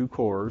has 2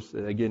 cores.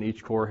 And again,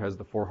 each core has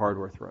the 4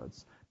 hardware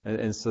threads.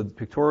 And so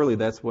pictorially,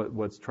 that's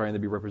what's trying to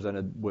be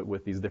represented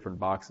with these different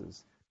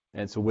boxes.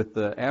 And so with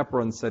the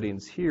aprun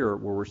settings here,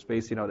 where we're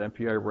spacing out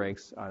MPI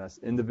ranks on an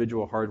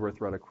individual hardware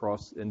thread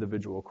across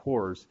individual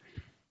cores,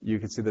 you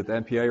can see that the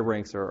MPI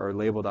ranks are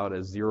labeled out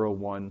as 0,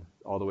 1,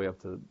 all the way up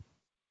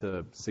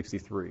to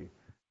 63.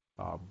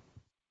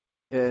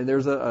 And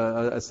there's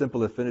a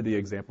simple affinity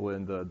example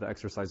in the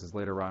exercises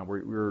later on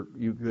where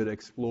you could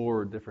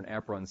explore different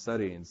aprun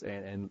settings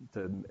and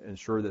to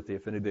ensure that the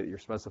affinity that you're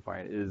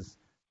specifying is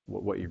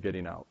what you're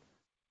getting out.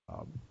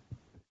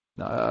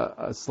 Now,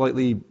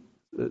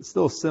 it's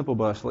still simple,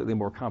 but a slightly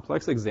more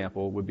complex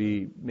example would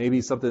be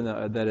maybe something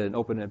that an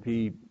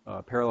OpenMP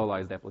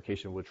parallelized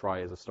application would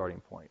try as a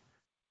starting point.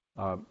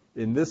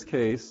 In this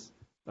case,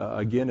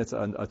 again, it's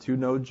a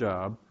 2-node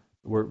job.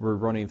 We're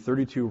running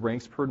 32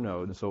 ranks per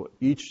node, and so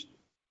each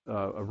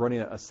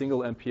running a single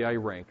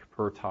MPI rank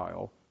per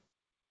tile,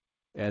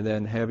 and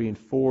then having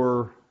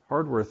 4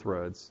 hardware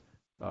threads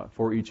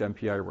for each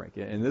MPI rank.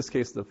 In this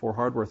case, the 4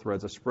 hardware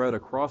threads are spread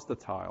across the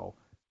tile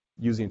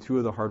using 2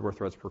 of the hardware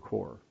threads per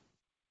core,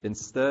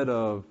 instead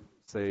of,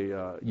 say,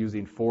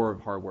 using 4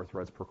 hardware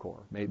threads per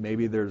core.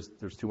 Maybe there's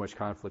too much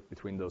conflict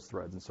between those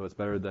threads, and so it's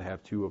better to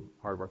have 2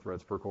 hardware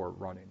threads per core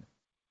running.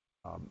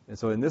 And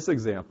so in this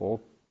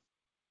example,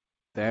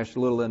 dash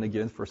little n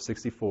again for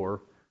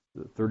 64,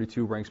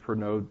 32 ranks per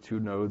node, 2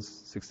 nodes,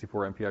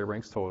 64 MPI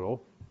ranks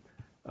total.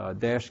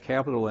 Dash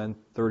capital N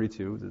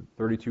 32, the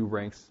 32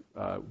 ranks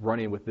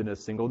running within a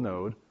single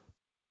node.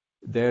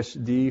 Dash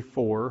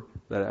D4,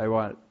 that I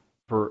want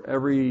for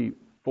every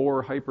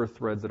 4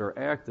 hyperthreads that are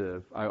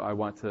active, I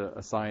want to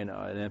assign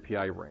an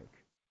MPI rank.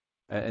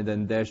 And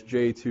then dash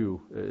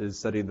J2 is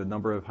setting the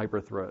number of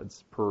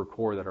hyperthreads per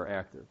core that are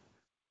active.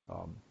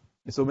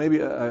 And so maybe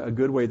a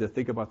good way to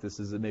think about this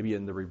is maybe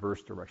in the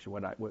reverse direction.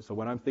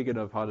 When I'm thinking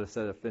of how to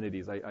set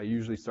affinities, I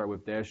usually start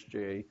with dash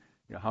J.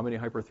 How many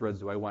hyperthreads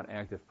do I want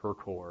active per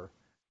core?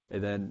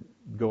 And then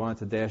go on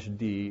to dash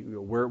D.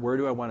 Where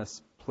do I want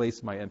to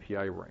place my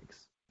MPI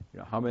ranks?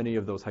 How many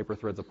of those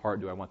hyperthreads apart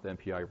do I want the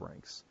MPI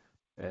ranks?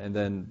 And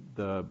then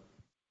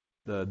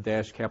the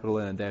dash capital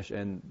N and dash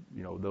N,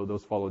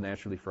 those follow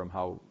naturally from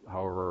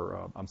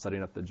however I'm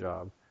setting up the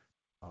job.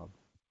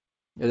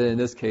 And then in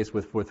this case,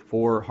 with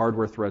 4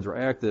 hardware threads are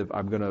active,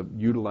 I'm going to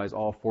utilize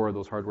all 4 of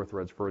those hardware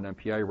threads for an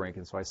MPI rank,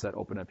 and so I set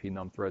OpenMP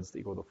num threads to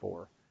equal to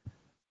 4.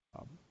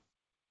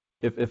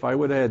 If I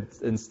would have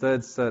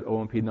instead set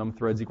OMP num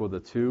threads equal to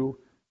 2,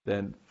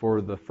 then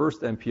for the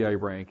first MPI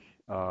rank,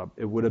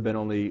 it would have been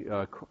only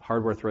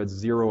hardware threads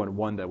 0 and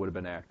 1 that would have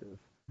been active.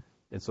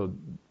 And so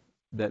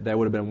that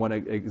would have been one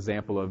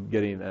example of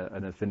getting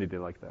an affinity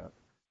like that.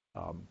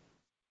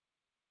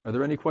 Are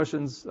there any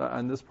questions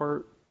on this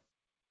part?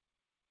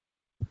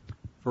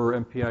 For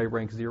MPI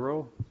rank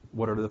 0,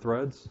 what are the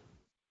threads?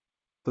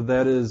 So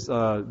that is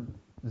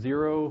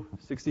 0,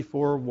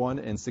 64, 1,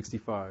 and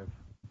 65.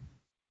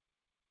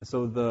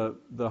 So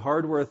the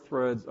hardware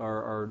threads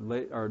are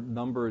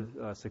numbered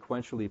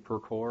sequentially per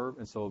core,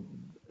 and so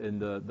in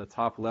the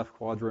top left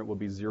quadrant will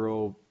be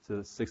 0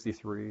 to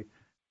 63,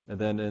 and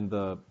then in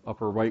the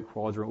upper right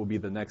quadrant will be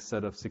the next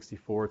set of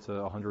 64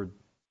 to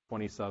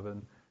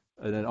 127,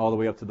 and then all the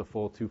way up to the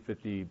full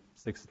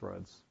 256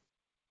 threads.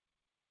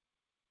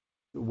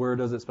 Where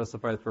does it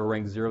specify for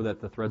rank 0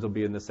 that the threads will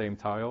be in the same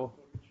tile?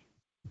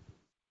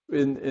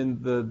 In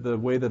the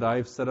way that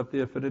I've set up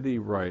the affinity,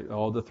 right,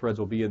 all the threads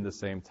will be in the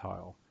same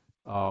tile.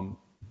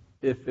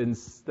 If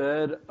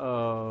instead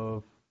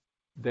of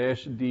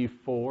dash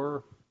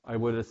D4, I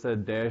would have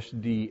said dash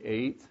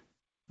D8,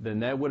 then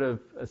that would have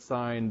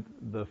assigned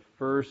the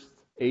first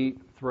 8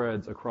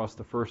 threads across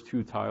the first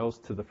 2 tiles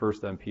to the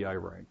first MPI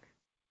rank.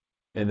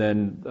 And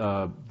then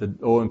the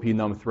OMP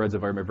num threads,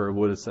 if I remember,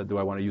 would have said, do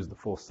I want to use the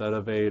full set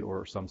of 8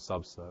 or some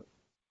subset?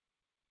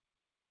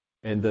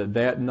 And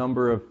that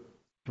number of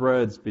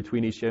threads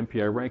between each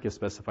MPI rank is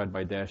specified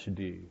by dash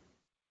D,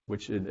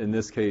 which in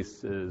this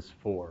case is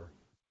 4.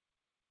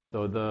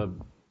 So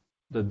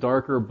the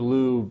darker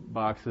blue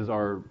boxes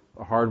are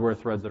hardware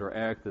threads that are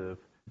active.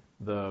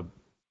 The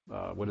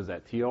what is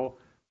that, teal?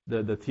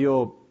 The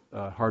teal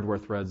hardware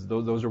threads,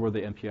 those are where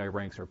the MPI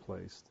ranks are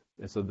placed.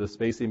 And so the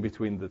spacing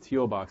between the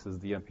teal boxes,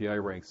 the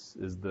MPI ranks,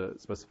 is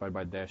specified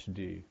by dash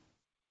D.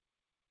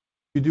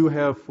 You do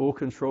have full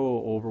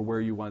control over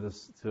where you want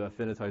to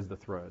affinitize the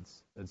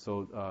threads. And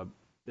so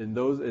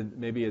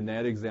maybe in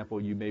that example,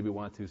 you maybe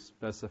want to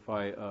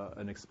specify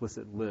an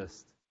explicit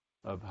list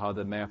of how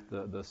to map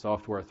the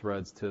software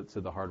threads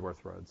to the hardware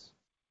threads.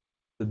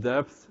 The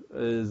depth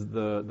is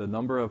the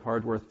number of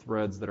hardware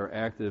threads that are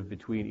active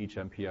between each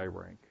MPI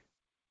rank.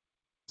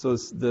 So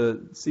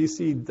the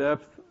CC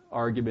depth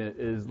argument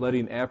is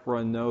letting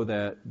aprun know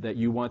that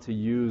you want to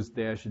use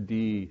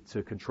 -D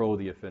to control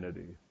the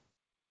affinity,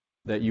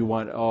 that you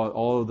want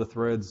all of the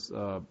threads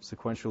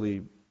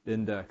sequentially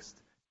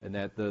indexed, and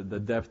that the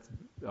depth,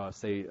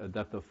 say a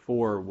depth of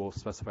 4, will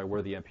specify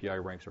where the MPI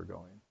ranks are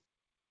going.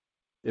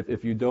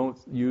 If you don't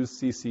use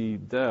CC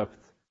depth,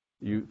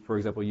 for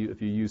example, if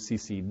you use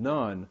CC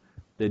none,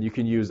 then you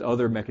can use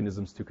other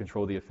mechanisms to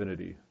control the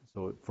affinity.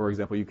 So, for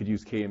example, you could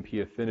use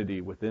KMP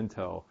affinity with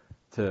Intel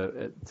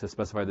to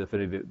specify the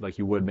affinity like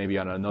you would maybe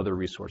on another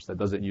resource that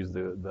doesn't use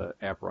the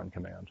aprun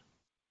command.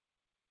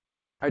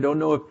 I don't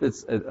know if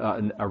it's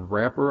a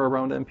wrapper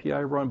around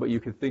MPI run, but you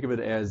can think of it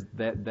as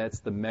that's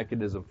the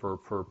mechanism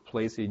for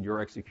placing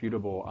your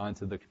executable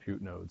onto the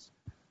compute nodes.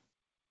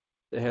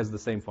 It has the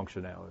same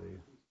functionality.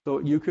 So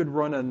you could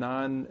run a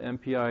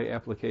non-MPI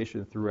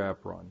application through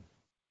aprun.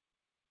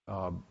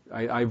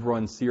 I've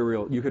run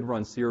serial. You could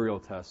run serial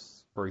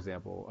tests, for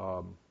example.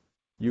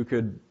 You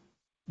could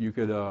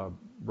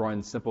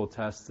run simple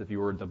tests if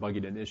you were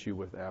debugging an issue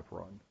with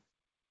aprun.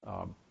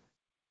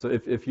 So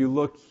if you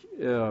look,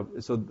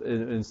 so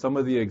in some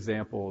of the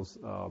examples,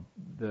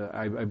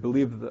 I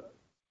believe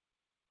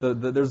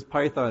there's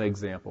Python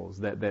examples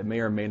that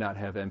may or may not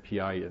have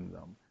MPI in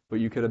them. But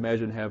you could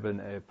imagine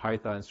having a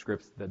Python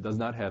script that does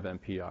not have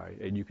MPI,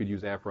 and you could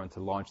use aprun to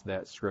launch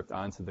that script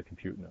onto the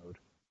compute node.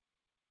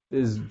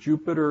 Is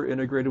Jupyter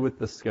integrated with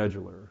the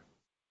scheduler?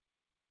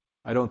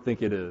 I don't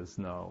think it is,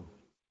 no.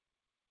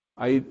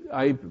 I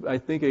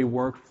think a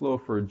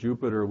workflow for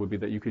Jupyter would be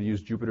that you could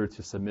use Jupyter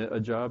to submit a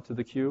job to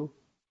the queue.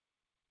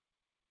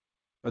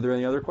 Are there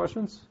any other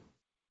questions?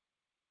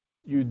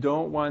 You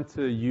don't want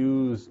to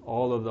use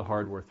all of the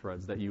hardware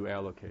threads that you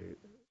allocate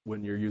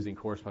when you're using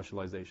core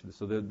specialization.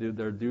 So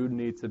there do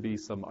need to be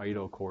some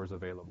idle cores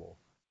available.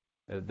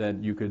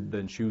 Then you could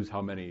then choose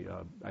how many.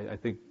 I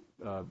think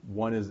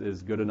one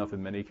is good enough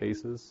in many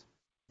cases.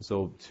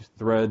 So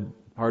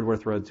hardware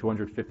thread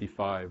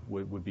 255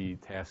 would be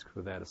tasked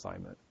for that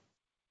assignment.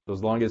 So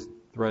as long as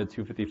thread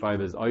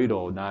 255 is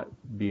idle, not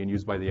being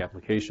used by the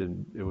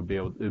application, it would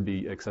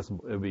be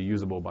accessible. It would be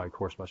usable by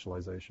core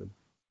specialization.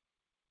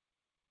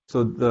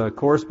 So the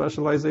core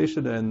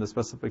specialization and the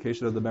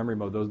specification of the memory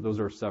mode, those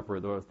are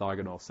separate, they're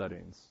orthogonal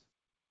settings.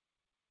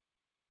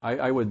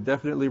 I would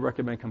definitely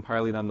recommend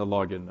compiling on the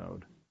login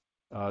node.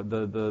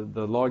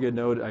 The login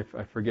node,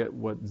 I forget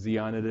what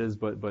Xeon it is,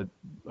 but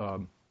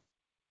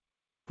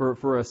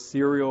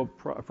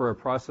for a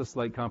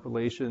process-like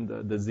compilation,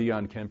 the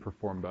Xeon can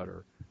perform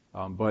better.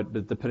 But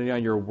depending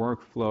on your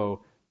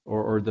workflow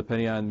or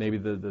depending on maybe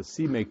the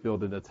CMake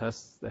build and the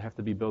tests that have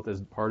to be built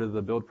as part of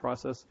the build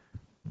process,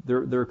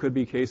 there could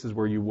be cases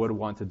where you would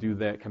want to do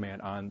that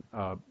command on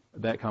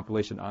that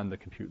compilation on the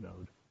compute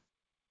node.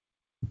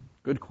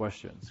 Good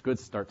questions. Good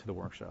start to the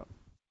workshop.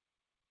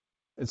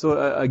 And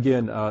so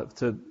again,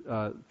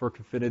 for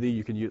Confinity,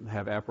 you can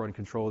have aprun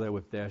control that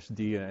with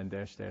 -D and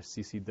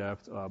 --CC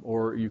depth,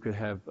 or you could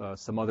have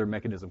some other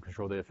mechanism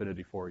control the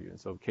affinity for you. And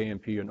so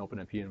KMP and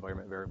OpenMP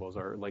environment variables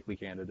are likely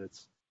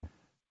candidates.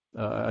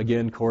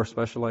 Again, core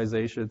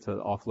specialization to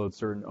offload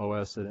certain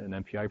OS and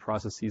MPI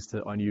processes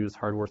to unused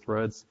hardware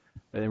threads.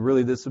 And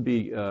really, this would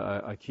be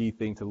a key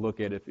thing to look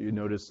at if you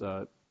notice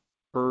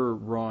per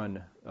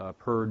run,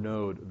 per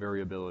node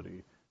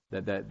variability.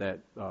 That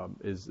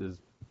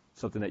is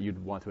something that you'd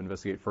want to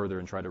investigate further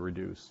and try to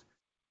reduce.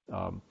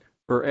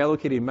 For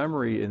allocating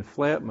memory in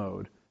flat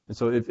mode, and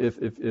so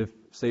if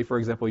say, for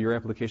example, your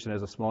application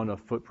has a small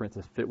enough footprint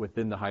to fit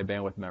within the high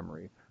bandwidth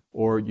memory,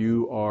 or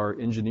you are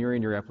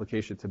engineering your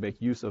application to make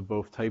use of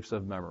both types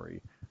of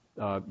memory,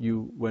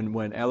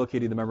 when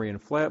allocating the memory in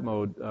flat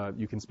mode,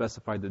 you can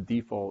specify the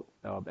default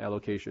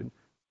allocation.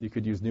 You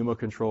could use pneumo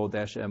control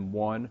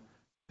 -M1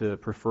 to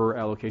prefer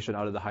allocation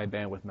out of the high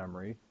bandwidth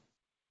memory.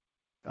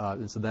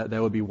 And so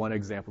that would be one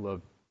example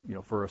of,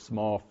 for a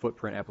small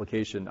footprint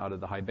application out of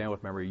the high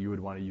bandwidth memory, you would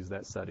want to use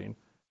that setting.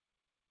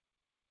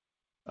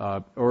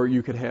 Or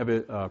you could have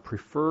it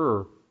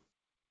prefer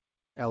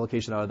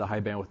allocation out of the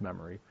high bandwidth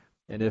memory.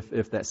 And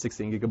if that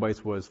 16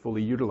 gigabytes was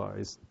fully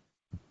utilized,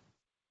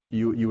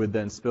 you would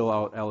then spill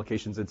out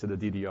allocations into the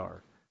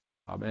DDR.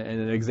 And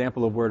an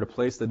example of where to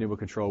place the pneumo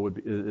control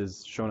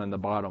is shown on the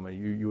bottom. And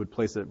you would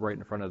place it right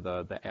in front of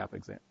the app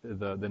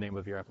the name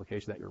of your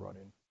application that you're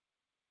running.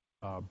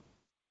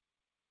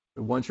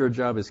 Once your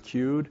job is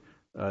queued,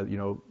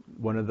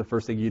 one of the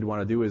first things you'd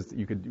want to do is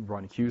you could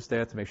run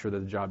qstat to make sure that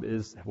the job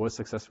was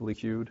successfully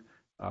queued.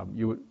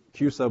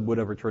 qsub would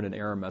have returned an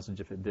error message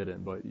if it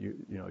didn't, but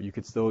you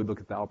could still look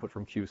at the output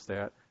from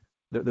qstat.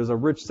 There's a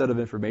rich set of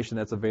information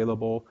that's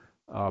available.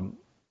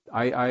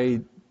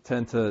 I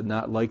tend to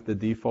not like the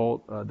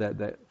default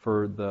that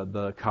for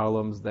the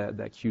columns that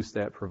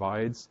qstat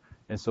provides.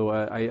 And so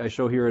I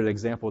show here an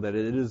example that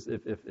it is,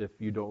 if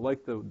you don't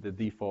like the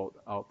default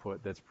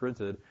output that's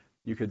printed,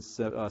 you could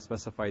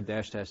specify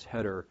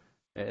 --header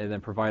and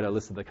then provide a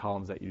list of the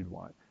columns that you'd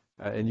want.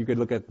 And you could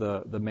look at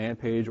the man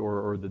page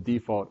or the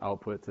default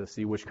output to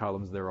see which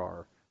columns there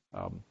are.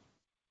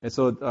 And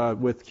so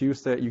with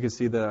qstat, you can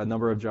see that a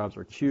number of jobs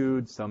are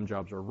queued, some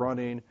jobs are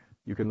running.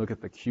 You can look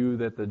at the queue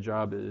that the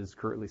job is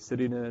currently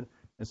sitting in.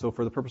 And so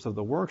for the purpose of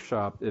the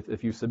workshop,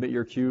 if you submit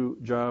your queue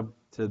job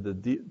to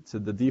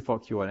the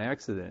default queue on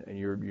accident and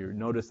you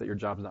notice that your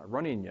job's not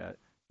running yet,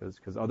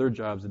 because other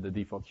jobs in the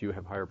default queue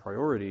have higher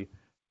priority,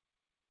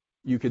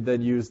 you could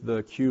then use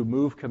the queue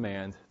move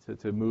command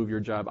to move your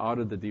job out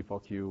of the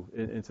default queue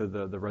into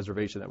the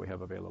reservation that we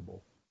have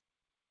available.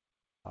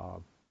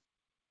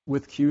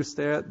 With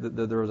qstat,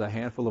 there was a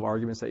handful of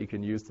arguments that you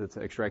can use to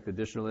extract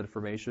additional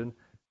information.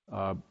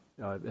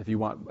 If you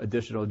want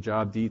additional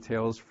job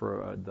details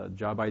for the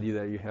job ID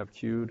that you have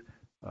queued,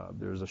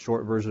 there's a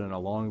short version and a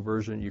long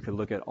version. You can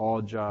look at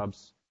all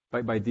jobs.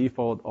 By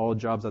default, all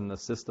jobs on the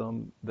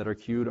system that are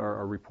queued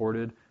are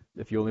reported.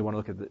 If you only want to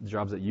look at the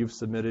jobs that you've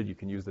submitted, you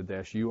can use the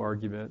 -u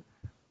argument.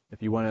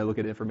 If you want to look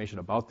at information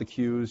about the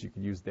queues, you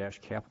can use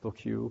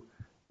 -Q.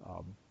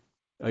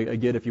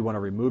 Again, if you want to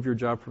remove your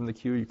job from the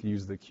queue, you can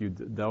use the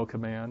qdel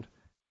command.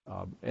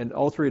 And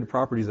altering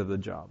properties of the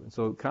job. And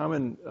so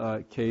common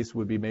case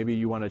would be maybe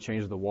you want to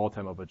change the wall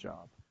time of a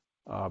job.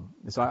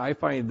 So I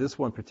find this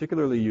one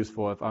particularly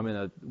useful if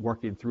I'm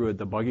working through a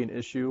debugging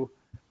issue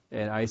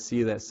and I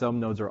see that some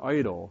nodes are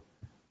idle,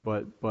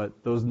 but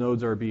those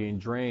nodes are being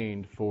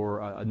drained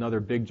for another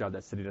big job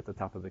that's sitting at the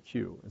top of the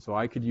queue. And so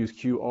I could use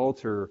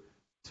qalter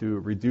to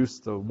reduce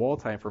the wall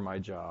time for my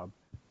job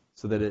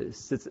so that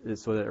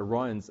it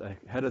runs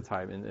ahead of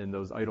time in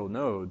those idle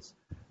nodes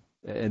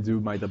and do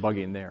my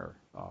debugging there.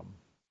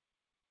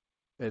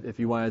 If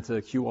you wanted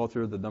to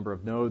qalter the number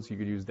of nodes, you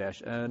could use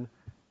 -n,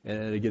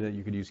 and again,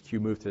 you could use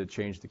qmove to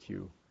change the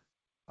queue.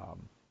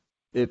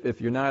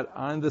 If you're not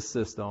on the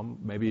system,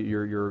 maybe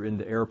you're in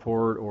the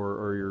airport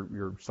or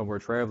you're somewhere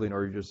traveling,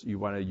 or you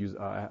want to use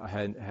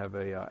have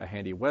a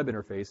handy web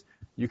interface,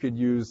 you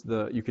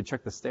could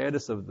check the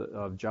status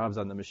of jobs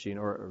on the machine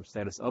or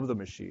status of the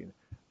machine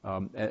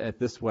at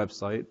this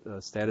website,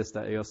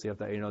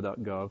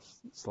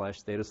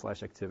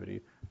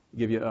 status.alcf.ano.gov/status/activity.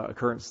 Give you a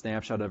current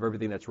snapshot of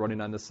everything that's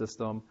running on the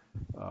system.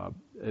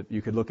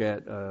 You could look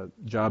at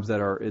jobs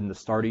that are in the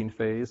starting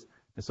phase.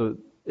 And so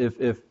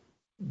if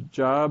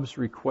jobs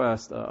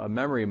request a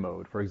memory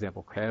mode, for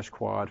example, cache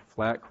quad,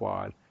 flat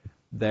quad,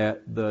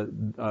 that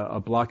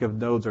a block of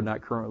nodes are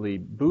not currently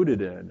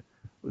booted in,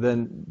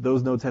 then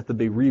those nodes have to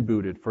be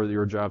rebooted for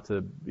your job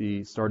to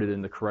be started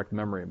in the correct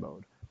memory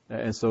mode.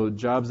 And so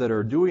jobs that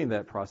are doing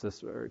that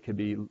process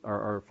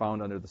are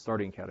found under the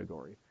starting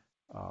category.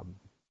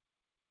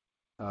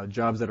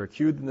 Jobs that are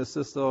queued in the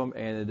system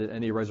and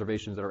any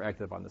reservations that are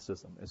active on the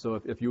system. And so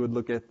if you would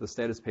look at the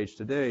status page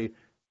today,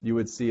 you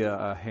would see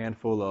a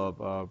handful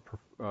of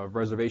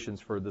reservations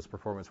for this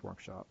performance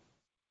workshop.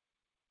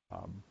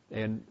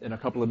 And in a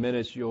couple of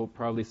minutes, you'll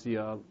probably see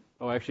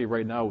actually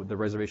right now the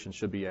reservation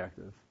should be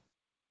active.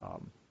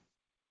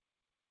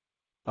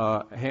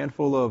 A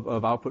handful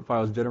of output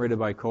files generated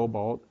by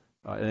Cobalt.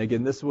 And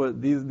again, these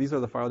are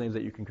the file names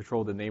that you can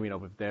control the naming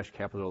of with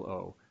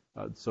 -O.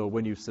 So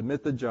when you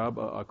submit the job,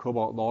 a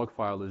Cobalt log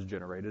file is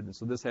generated. And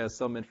so this has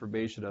some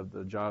information of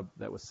the job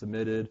that was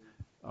submitted.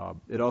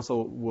 It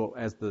also will,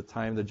 as the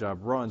time the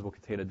job runs, will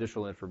contain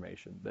additional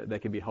information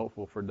that can be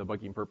helpful for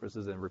debugging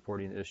purposes and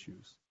reporting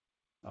issues.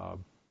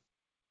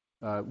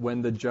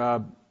 When the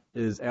job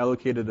is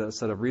allocated a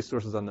set of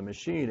resources on the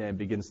machine and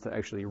begins to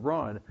actually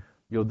run,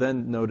 you'll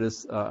then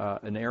notice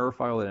an error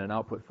file and an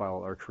output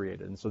file are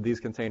created. And so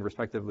these contain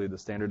respectively the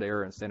standard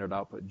error and standard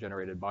output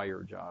generated by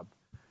your job.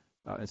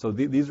 And so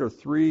these are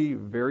three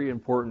very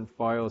important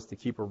files to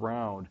keep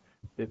around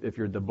if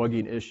you're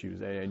debugging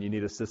issues and you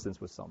need assistance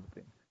with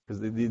something, because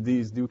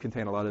these do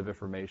contain a lot of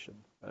information,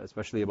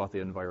 especially about the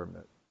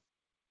environment.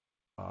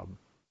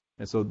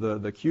 And so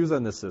the queues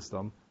on the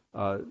system,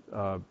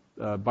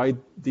 by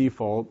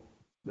default,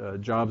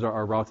 jobs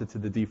are routed to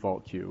the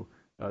default queue,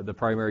 the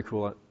primary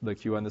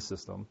queue on the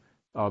system.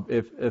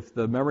 If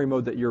the memory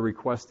mode that you're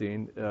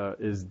requesting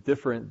is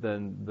different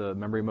than the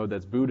memory mode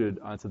that's booted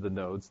onto the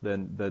nodes,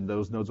 then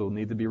those nodes will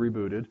need to be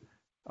rebooted.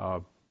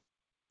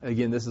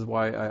 Again, this is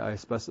why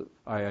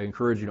I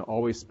encourage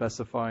always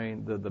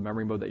specifying the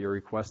memory mode that you're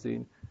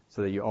requesting,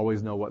 so that you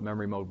always know what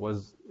memory mode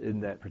was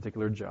in that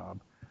particular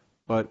job.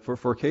 But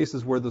for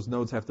cases where those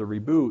nodes have to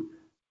reboot,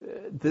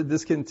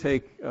 this can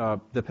take,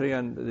 depending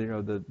on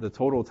the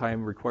total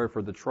time required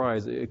for the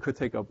tries, it could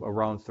take up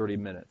around 30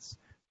 minutes.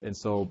 And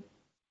so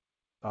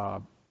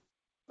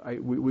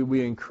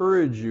we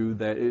encourage you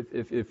that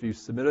if you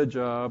submit a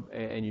job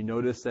and you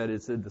notice that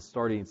it's in the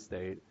starting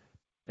state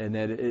and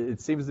that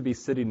it seems to be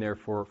sitting there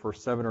for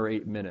 7 or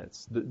 8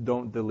 minutes,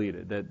 don't delete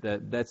it.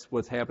 That's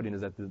what's happening,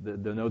 is that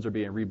the nodes are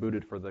being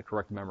rebooted for the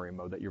correct memory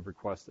mode that you've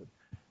requested.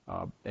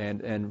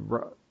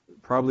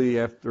 Probably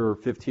after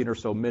 15 or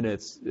so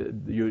minutes,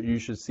 you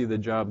should see the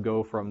job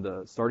go from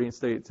the starting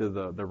state to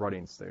the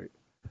running state.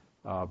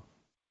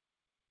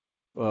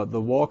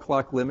 The wall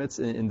clock limits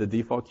in the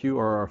default queue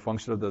are a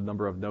function of the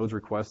number of nodes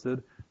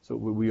requested. So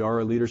we are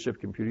a leadership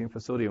computing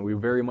facility, and we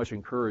very much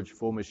encourage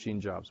full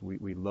machine jobs.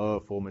 We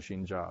love full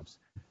machine jobs.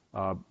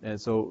 And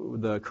so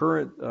the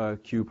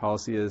current queue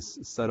policy is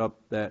set up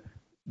that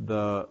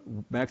the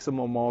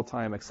maximum wall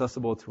time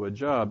accessible to a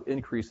job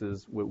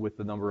increases with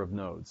the number of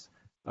nodes.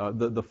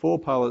 The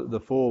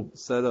full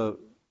set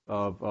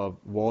of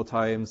wall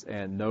times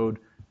and node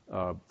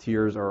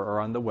tiers are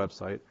on the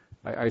website.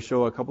 I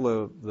show a couple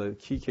of the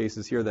key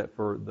cases here that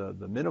for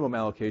the minimum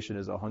allocation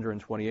is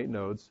 128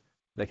 nodes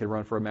that can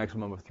run for a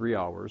maximum of 3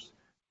 hours.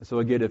 So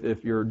again,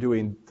 if you're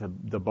doing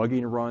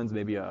debugging runs,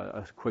 maybe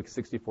a quick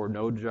 64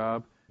 node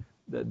job,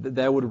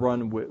 that would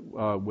run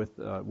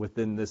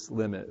within this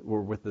limit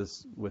or with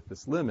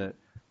this limit,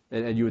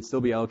 and you would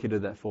still be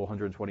allocated that full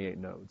 128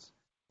 nodes.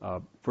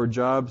 For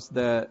jobs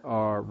that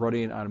are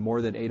running on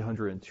more than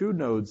 802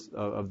 nodes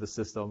of the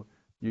system,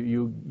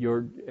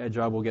 your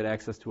job will get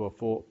access to a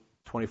full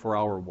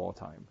 24-hour wall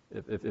time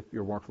if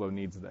your workflow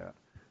needs that.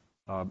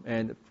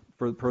 And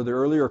for the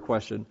earlier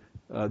question,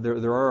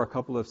 there are a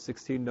couple of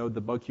 16-node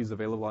debug queues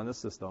available on the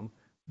system.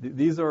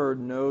 These are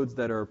nodes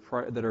that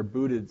are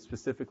booted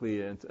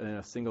specifically in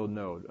a single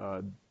node,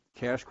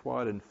 cache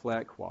quad and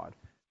flat quad.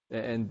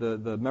 And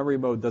the memory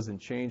mode doesn't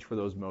change for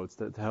those modes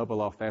to help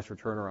allow faster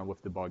turnaround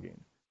with debugging.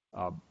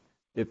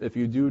 If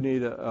you do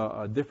need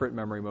a different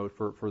memory mode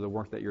for the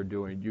work that you're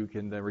doing, you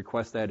can then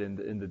request that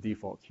in the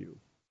default queue.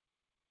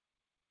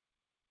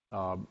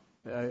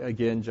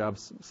 Again,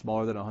 jobs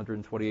smaller than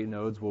 128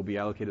 nodes will be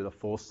allocated a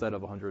full set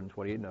of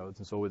 128 nodes,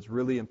 and so it's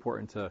really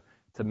important to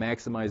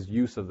maximize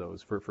use of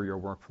those for your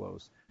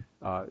workflows.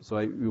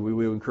 So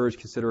we encourage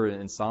considering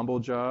ensemble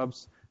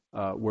jobs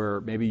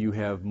where maybe you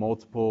have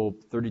multiple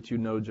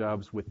 32-node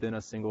jobs within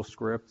a single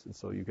script, and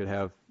so you could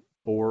have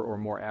 4 or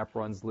more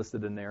apruns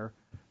listed in there.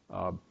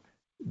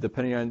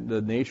 Depending on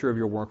the nature of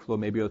your workflow,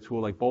 maybe a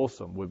tool like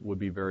Balsam would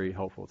be very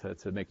helpful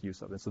to make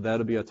use of. And so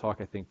that'll be a talk,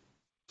 I think,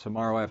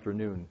 tomorrow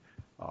afternoon.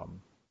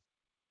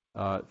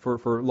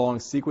 For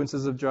long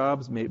sequences of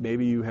jobs,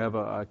 maybe you have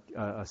a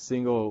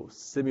single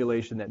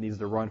simulation that needs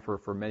to run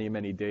for many,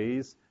 many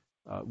days.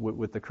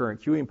 With the current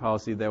queuing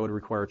policy, that would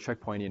require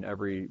checkpointing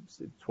every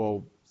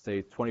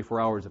 24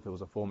 hours if it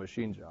was a full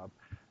machine job.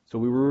 So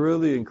we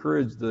really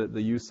encourage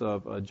the use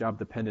of job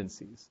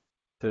dependencies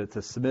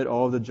to submit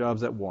all of the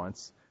jobs at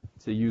once,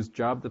 to use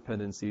job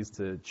dependencies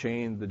to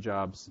chain the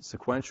jobs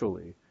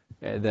sequentially.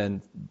 And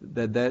then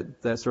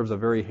that serves a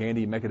very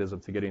handy mechanism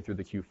to getting through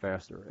the queue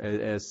faster,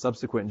 as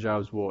subsequent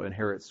jobs will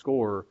inherit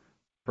score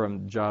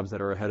from jobs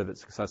that are ahead of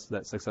it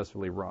that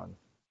successfully run.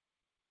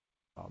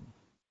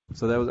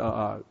 So that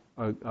was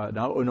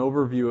now an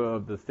overview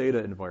of the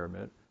Theta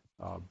environment.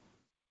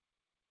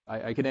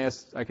 I can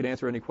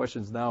answer any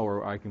questions now,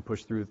 or I can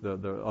push through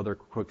the other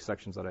quick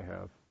sections that I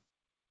have.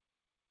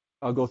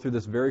 I'll go through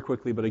this very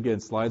quickly, but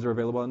again, slides are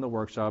available in the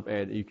workshop,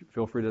 and you can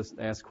feel free to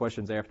ask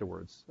questions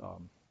afterwards.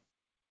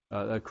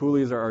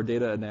 Cooley is our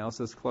data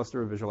analysis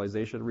cluster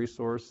visualization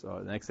resource,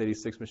 an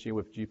x86 machine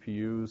with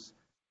GPUs,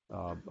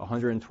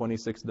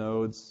 126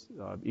 nodes.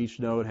 Each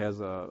node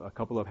has a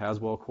couple of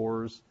Haswell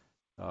cores,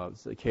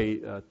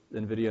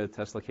 NVIDIA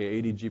Tesla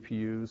K80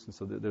 GPUs, and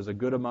so there's a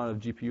good amount of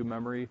GPU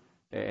memory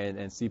and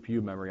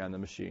CPU memory on the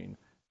machine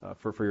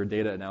for your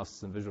data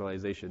analysis and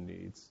visualization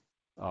needs.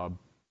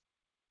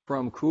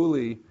 From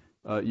Cooley,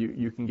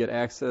 you can get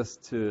access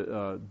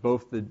to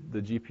both the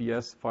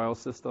GPS file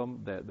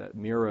system that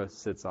Mira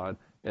sits on,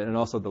 and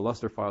also the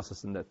Lustre file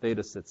system that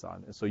Theta sits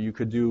on. And so you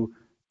could do,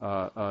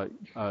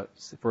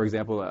 for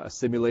example, a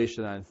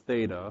simulation on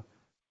Theta,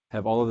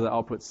 have all of the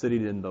output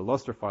sitting in the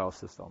Lustre file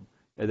system,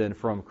 and then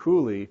from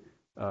Cooley,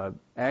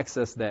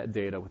 access that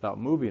data without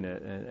moving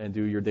it and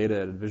do your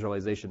data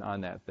visualization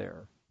on that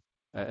there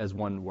as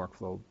one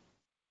workflow.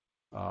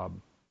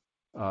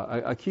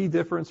 A key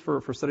difference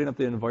for setting up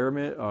the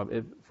environment,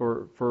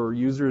 for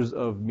users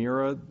of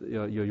Mira,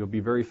 you'll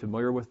be very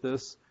familiar with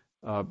this.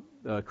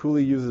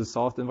 Cooley uses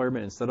soft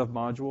environment instead of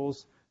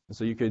modules, and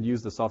so you could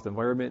use the soft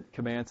environment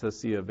command to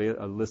see a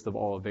list of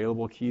all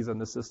available keys on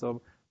the system,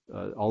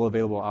 all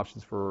available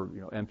options for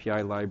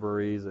MPI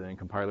libraries and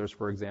compilers,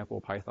 for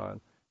example.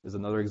 Python is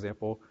another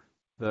example.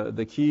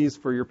 The keys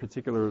for your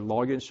particular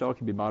login shell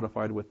can be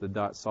modified with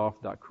the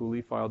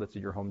 .soft.cooley file that's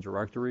in your home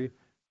directory.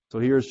 So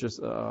here's just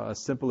a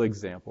simple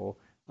example.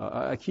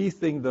 A key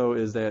thing, though,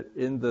 is that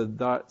in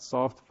the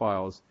 .soft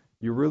files,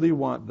 you really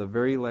want the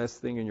very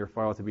last thing in your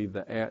file to be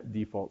the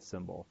 @default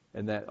symbol,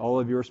 and that all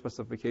of your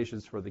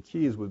specifications for the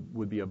keys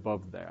would be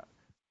above that.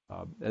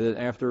 And then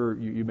after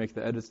you make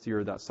the edits to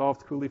your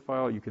 .soft Cooley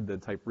file, you could then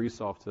type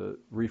resoft to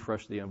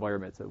refresh the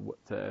environment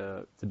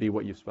to be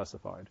what you've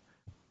specified.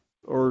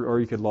 Or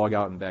you could log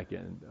out and back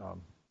in.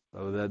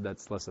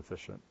 That's less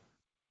efficient.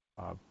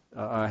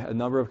 A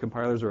number of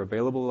compilers are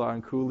available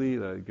on Cooley,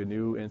 the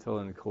GNU,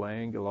 Intel, and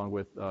Clang, along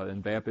with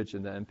Nvampich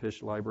and the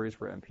MPish libraries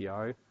for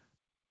MPI.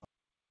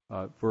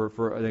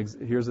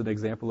 Here's an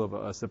example of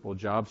a simple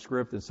job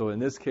script. And so in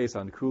this case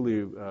on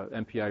Cooley,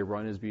 MPI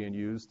run is being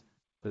used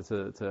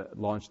to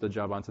launch the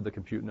job onto the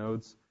compute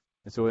nodes.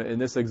 And so in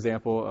this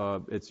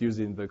example, it's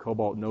using the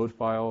Cobalt node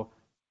file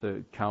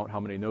to count how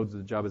many nodes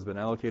the job has been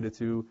allocated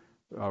to,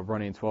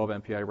 running 12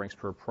 MPI ranks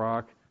per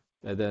proc.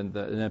 and then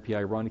an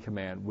MPI run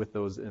command with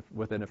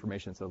that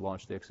information to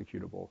launch the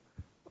executable.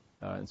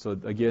 And so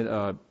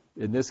again,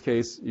 in this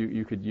case,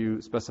 you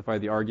could specify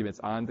the arguments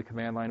on the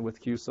command line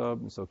with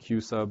qsub. And so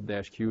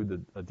qsub-q,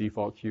 the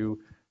default queue,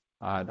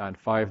 on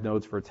 5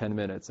 nodes for 10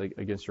 minutes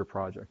against your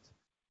project.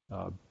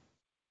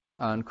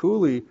 On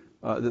Cooley,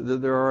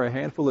 there are a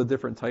handful of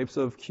different types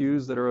of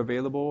queues that are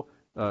available.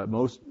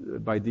 Most,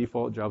 by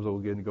default, jobs will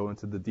again go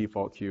into the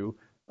default queue.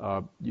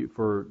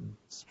 For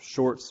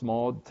short,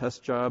 small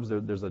test jobs,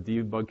 there's a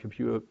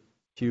debug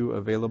queue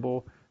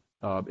available.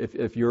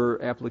 If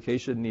your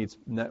application needs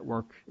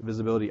network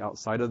visibility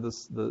outside of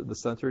the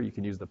center, you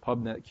can use the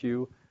pubnet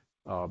queue.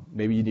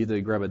 Maybe you need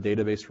to grab a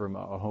database from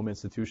a home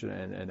institution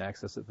and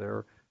access it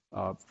there.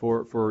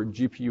 For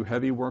GPU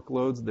heavy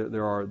workloads,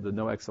 there are the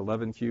no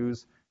X11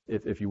 queues.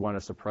 If you want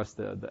to suppress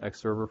the X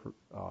server,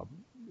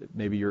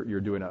 maybe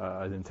you're doing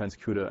an intense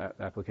CUDA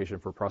application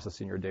for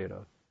processing your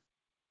data.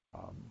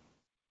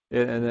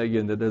 And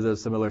again, there's a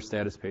similar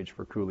status page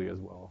for Cooley as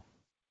well.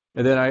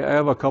 And then I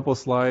have a couple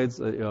slides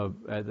at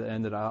the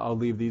end that I'll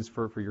leave these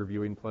for your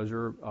viewing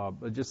pleasure.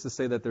 But just to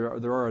say that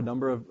there are a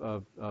number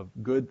of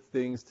good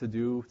things to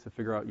do to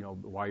figure out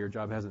why your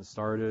job hasn't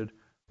started,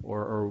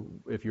 or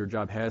if your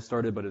job has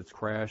started but it's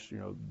crashed.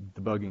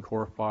 Debugging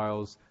core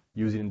files,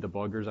 using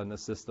debuggers on the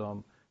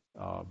system.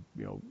 And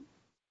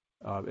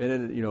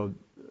then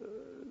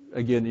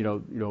again,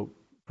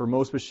 for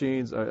most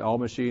machines, all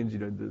machines,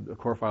 the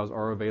core files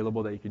are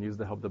available that you can use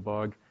to help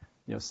debug.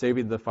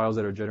 Saving the files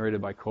that are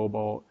generated by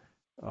Cobalt.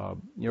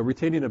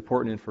 Retaining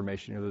important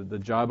information. The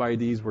job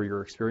IDs where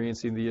you're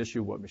experiencing the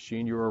issue, what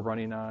machine you are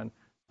running on,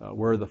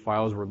 where the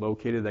files were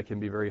located. That can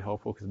be very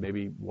helpful because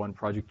maybe one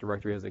project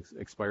directory has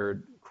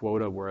expired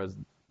quota, whereas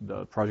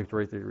the project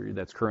directory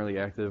that's currently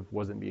active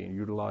wasn't being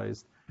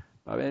utilized.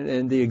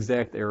 And the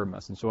exact error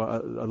message. So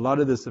a lot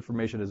of this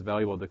information is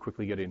valuable to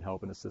quickly getting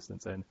help and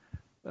assistance. And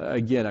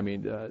again,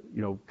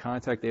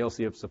 contact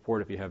ALCF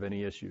support if you have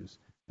any issues.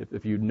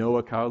 If you know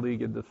a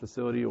colleague in the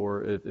facility,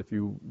 or if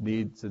you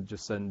need to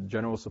just send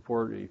general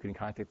support, you can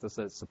contact us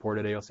at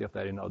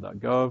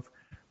support@alcf.nl.gov.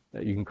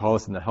 You can call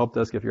us in the help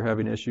desk if you're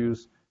having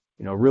issues.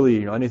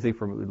 Really, anything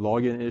from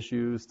login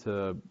issues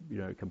to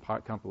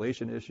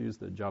compilation issues,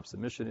 to job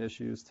submission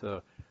issues,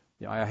 to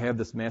I have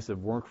this massive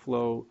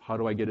workflow. How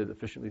do I get it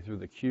efficiently through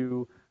the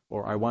queue?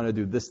 Or I want to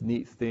do this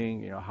neat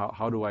thing.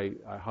 How do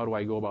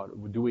I go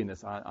about doing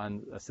this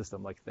on a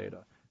system like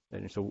Theta?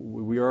 And so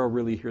we are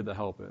really here to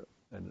help it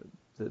and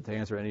to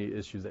answer any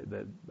issues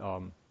to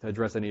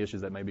address any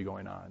issues that may be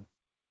going on.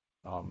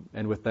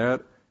 And with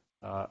that,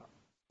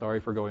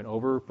 sorry for going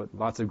over, but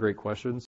lots of great questions.